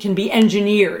it can be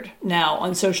engineered now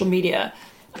on social media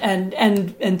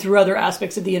and through other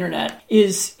aspects of the internet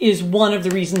is one of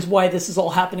the reasons why this is all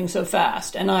happening so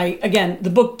fast. And the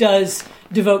book does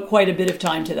devote quite a bit of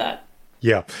time to that.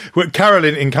 Yeah. Well,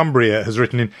 Carolyn in Cumbria has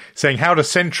written in saying, how do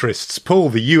centrists pull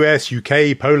the US,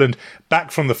 UK, Poland back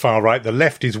from the far right? The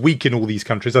left is weak in all these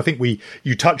countries. I think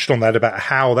you touched on that about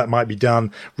how that might be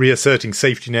done, reasserting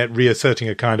safety net, reasserting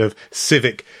a kind of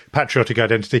civic patriotic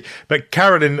identity. But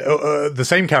Carolyn, the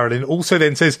same Carolyn, also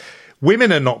then says,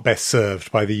 women are not best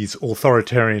served by these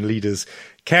authoritarian leaders.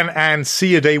 Can Anne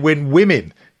see a day when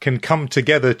women can come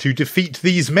together to defeat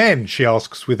these men? She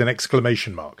asks with an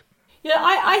exclamation mark. Yeah,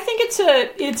 I think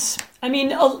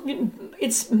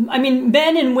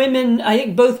men and women, I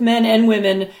think both men and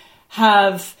women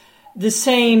have the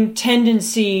same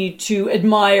tendency to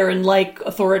admire and like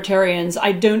authoritarians.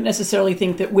 I don't necessarily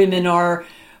think that women are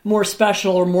more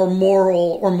special or more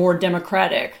moral or more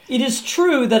democratic. It is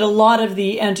true that a lot of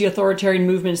the anti-authoritarian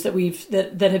movements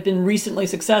that have been recently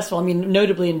successful, I mean,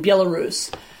 notably in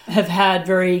Belarus, have had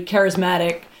very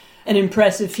charismatic and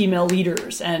impressive female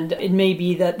leaders, and it may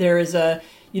be that there's a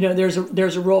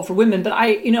role for women, but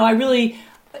I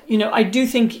do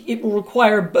think it will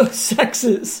require both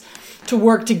sexes to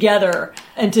work together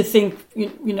and to think,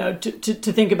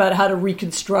 to think about how to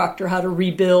reconstruct or how to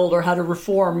rebuild or how to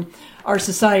reform our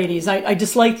societies. I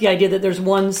dislike the idea that there's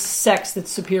one sex that's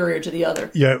superior to the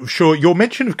other. Yeah, sure. Your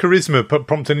mention of charisma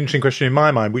prompts an interesting question in my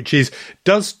mind, which is,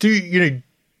 does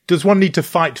one need to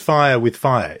fight fire with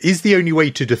fire? Is the only way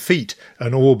to defeat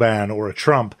an Orban or a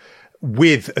Trump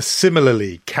with a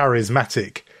similarly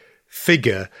charismatic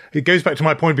figure? It goes back to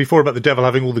my point before about the devil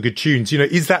having all the good tunes.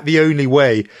 Is that the only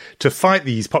way to fight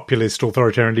these populist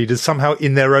authoritarian leaders somehow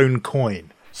in their own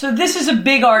coin? So this is a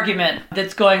big argument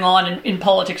that's going on in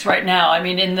politics right now. I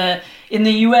mean, in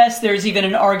the US, there's even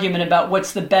an argument about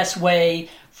what's the best way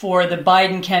for the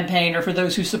Biden campaign or for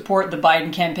those who support the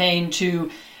Biden campaign to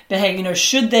behave.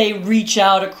 Should they reach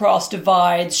out across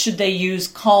divides? Should they use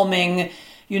calming,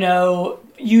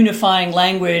 unifying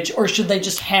language, or should they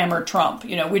just hammer Trump?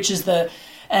 Which is the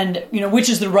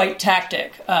right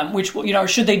tactic? Or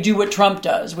should they do what Trump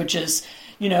does, which is,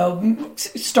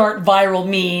 start viral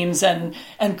memes and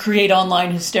create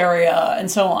online hysteria and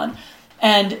so on?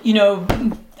 And,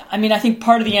 I think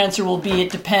part of the answer will be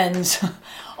it depends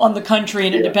on the country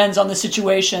and it depends on the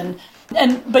situation.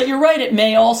 But you're right, it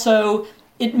may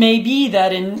be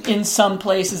that in some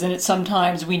places and at some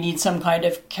times we need some kind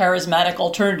of charismatic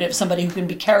alternative, somebody who can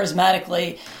be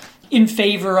charismatically in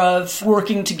favor of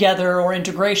working together or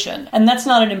integration. And that's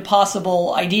not an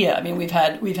impossible idea. I mean, we've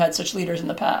had such leaders in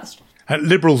the past.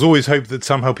 Liberals always hope that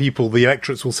somehow the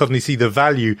electorates will suddenly see the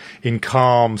value in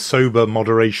calm, sober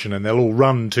moderation, and they'll all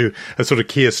run to a sort of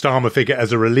Keir Starmer figure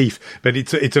as a relief. But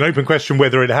it's an open question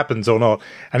whether it happens or not.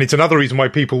 And it's another reason why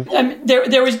people...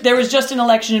 There was just an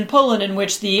election in Poland in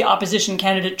which the opposition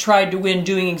candidate tried to win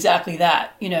doing exactly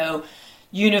that.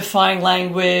 Unifying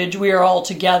language, we are all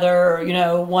together,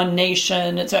 one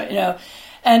nation,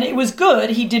 and it was good.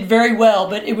 He did very well,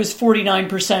 but it was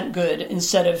 49% good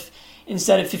instead of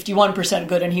 51%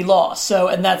 good, and he lost. So,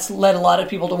 and that's led a lot of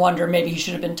people to wonder maybe he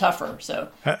should have been tougher. So,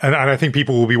 and I think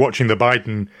people will be watching the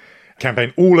Biden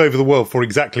campaign all over the world for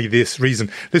exactly this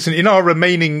reason. Listen, in our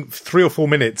remaining 3 or 4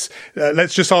 minutes,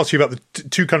 let's just ask you about the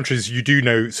two countries you do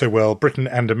know so well, Britain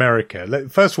and America.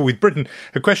 First of all, with Britain,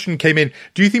 a question came in.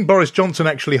 Do you think Boris Johnson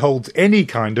actually holds any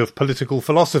kind of political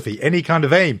philosophy, any kind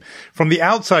of aim? From the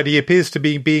outside, he appears to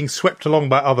be being swept along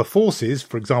by other forces,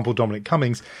 for example, Dominic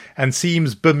Cummings, and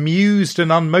seems bemused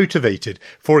and unmotivated.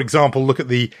 For example, look at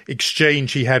the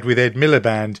exchange he had with Ed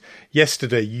Miliband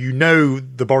yesterday.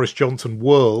 The Boris Johnson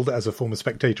world as a former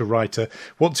Spectator writer.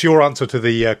 What's your answer to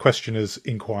the questioner's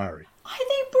inquiry? I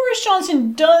think Boris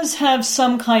Johnson does have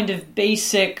some kind of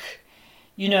basic,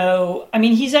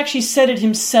 he's actually said it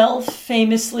himself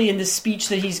famously in the speech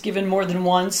that he's given more than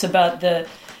once about the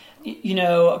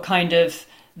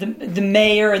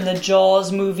mayor in the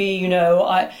Jaws movie.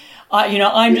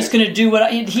 I'm just going to do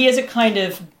he has a kind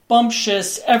of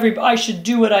bumptious, I should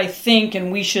do what I think,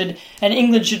 and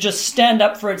England should just stand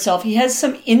up for itself. He has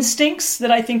some instincts that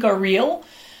I think are real,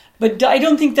 but I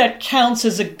don't think that counts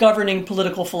as a governing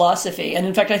political philosophy. And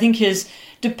in fact, I think his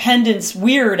dependence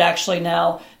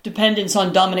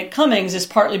on Dominic Cummings is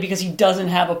partly because he doesn't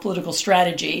have a political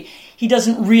strategy. He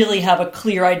doesn't really have a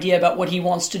clear idea about what he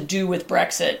wants to do with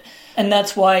Brexit. And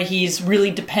that's why he's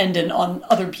really dependent on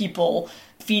other people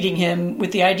feeding him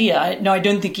with the idea. I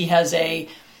don't think he has a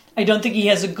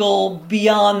goal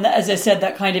beyond, as I said,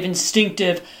 that kind of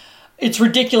instinctive. It's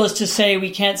ridiculous to say we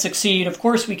can't succeed. Of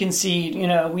course we concede.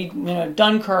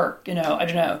 Dunkirk. I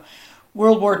don't know,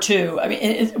 World War II. I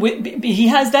mean, he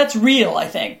has. That's real, I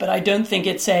think, but I don't think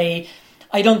it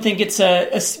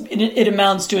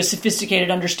amounts to a sophisticated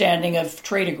understanding of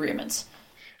trade agreements.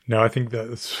 No, I think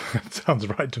that sounds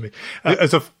right to me.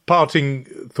 As a parting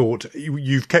thought,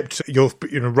 you've kept your,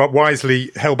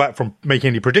 wisely held back from making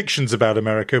any predictions about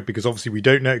America, because obviously we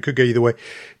don't know, it could go either way.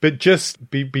 But just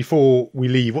before we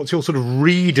leave, what's your sort of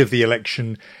read of the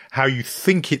election, how you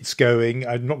think it's going?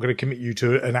 I'm not going to commit you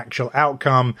to an actual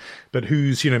outcome, but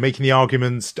who's, making the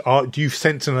arguments? Do you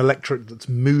sense an electorate that's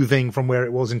moving from where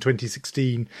it was in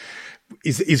 2016?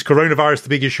 Is coronavirus the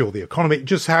big issue, or the economy?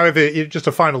 Just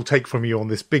a final take from you on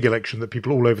this big election that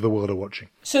people all over the world are watching.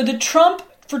 So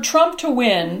for Trump to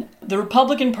win, the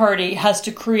Republican Party has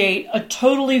to create a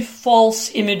totally false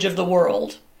image of the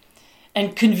world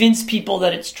and convince people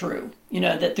that it's true.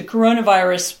 That the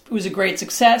coronavirus was a great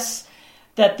success,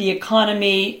 that the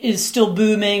economy is still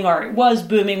booming, or it was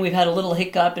booming. We've had a little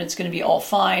hiccup and it's going to be all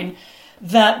fine.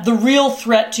 That the real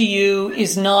threat to you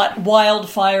is not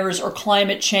wildfires or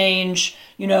climate change,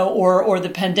 or the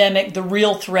pandemic. The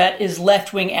real threat is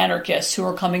left-wing anarchists who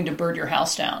are coming to burn your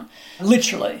house down,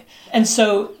 literally. And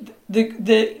so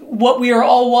what we are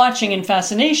all watching in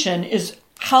fascination is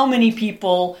how many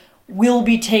people will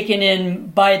be taken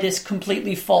in by this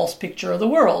completely false picture of the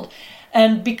world.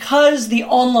 And because the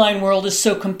online world is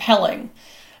so compelling,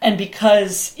 and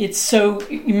because it's so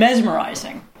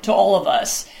mesmerizing to all of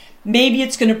us, maybe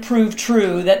it's going to prove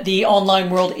true that the online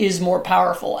world is more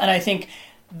powerful. And I think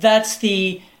that's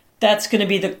the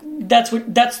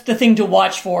thing to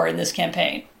watch for in this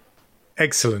campaign.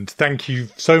 Excellent. Thank you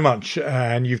so much.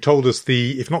 And you've told us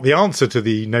if not the answer to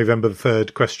the November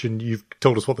 3rd question, you've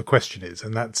told us what the question is.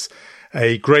 And that's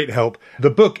a great help.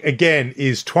 The book, again,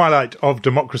 is Twilight of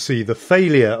Democracy, The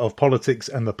Failure of Politics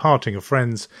and the Parting of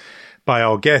Friends, by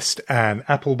our guest, Anne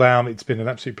Applebaum. It's been an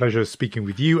absolute pleasure speaking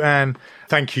with you, Anne.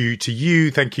 Thank you to you.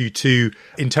 Thank you to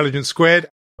Intelligence Squared.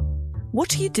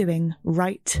 What are you doing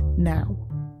right now?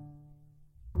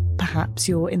 Perhaps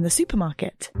you're in the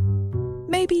supermarket.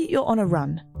 Maybe you're on a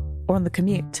run or on the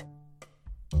commute.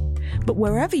 But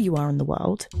wherever you are in the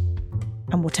world,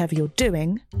 and whatever you're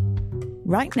doing,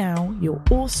 right now you're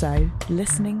also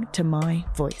listening to my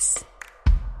voice.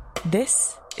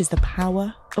 This is the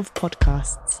power of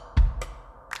podcasts.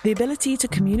 The ability to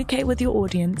communicate with your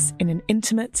audience in an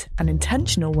intimate and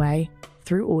intentional way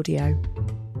through audio.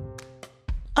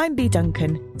 I'm Bea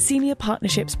Duncan, Senior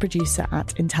Partnerships Producer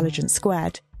at Intelligence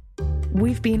Squared.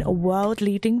 We've been a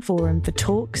world-leading forum for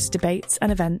talks, debates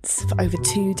and events for over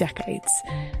 2 decades.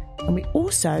 And we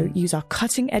also use our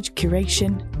cutting-edge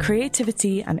curation,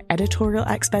 creativity and editorial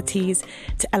expertise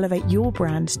to elevate your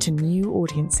brand to new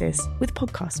audiences with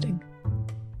podcasting.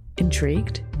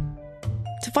 Intrigued?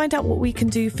 To find out what we can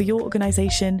do for your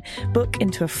organisation, book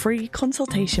into a free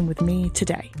consultation with me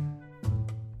today.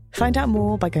 Find out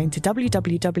more by going to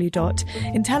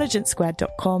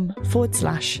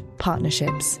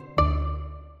www.intelligencesquared.com/partnerships.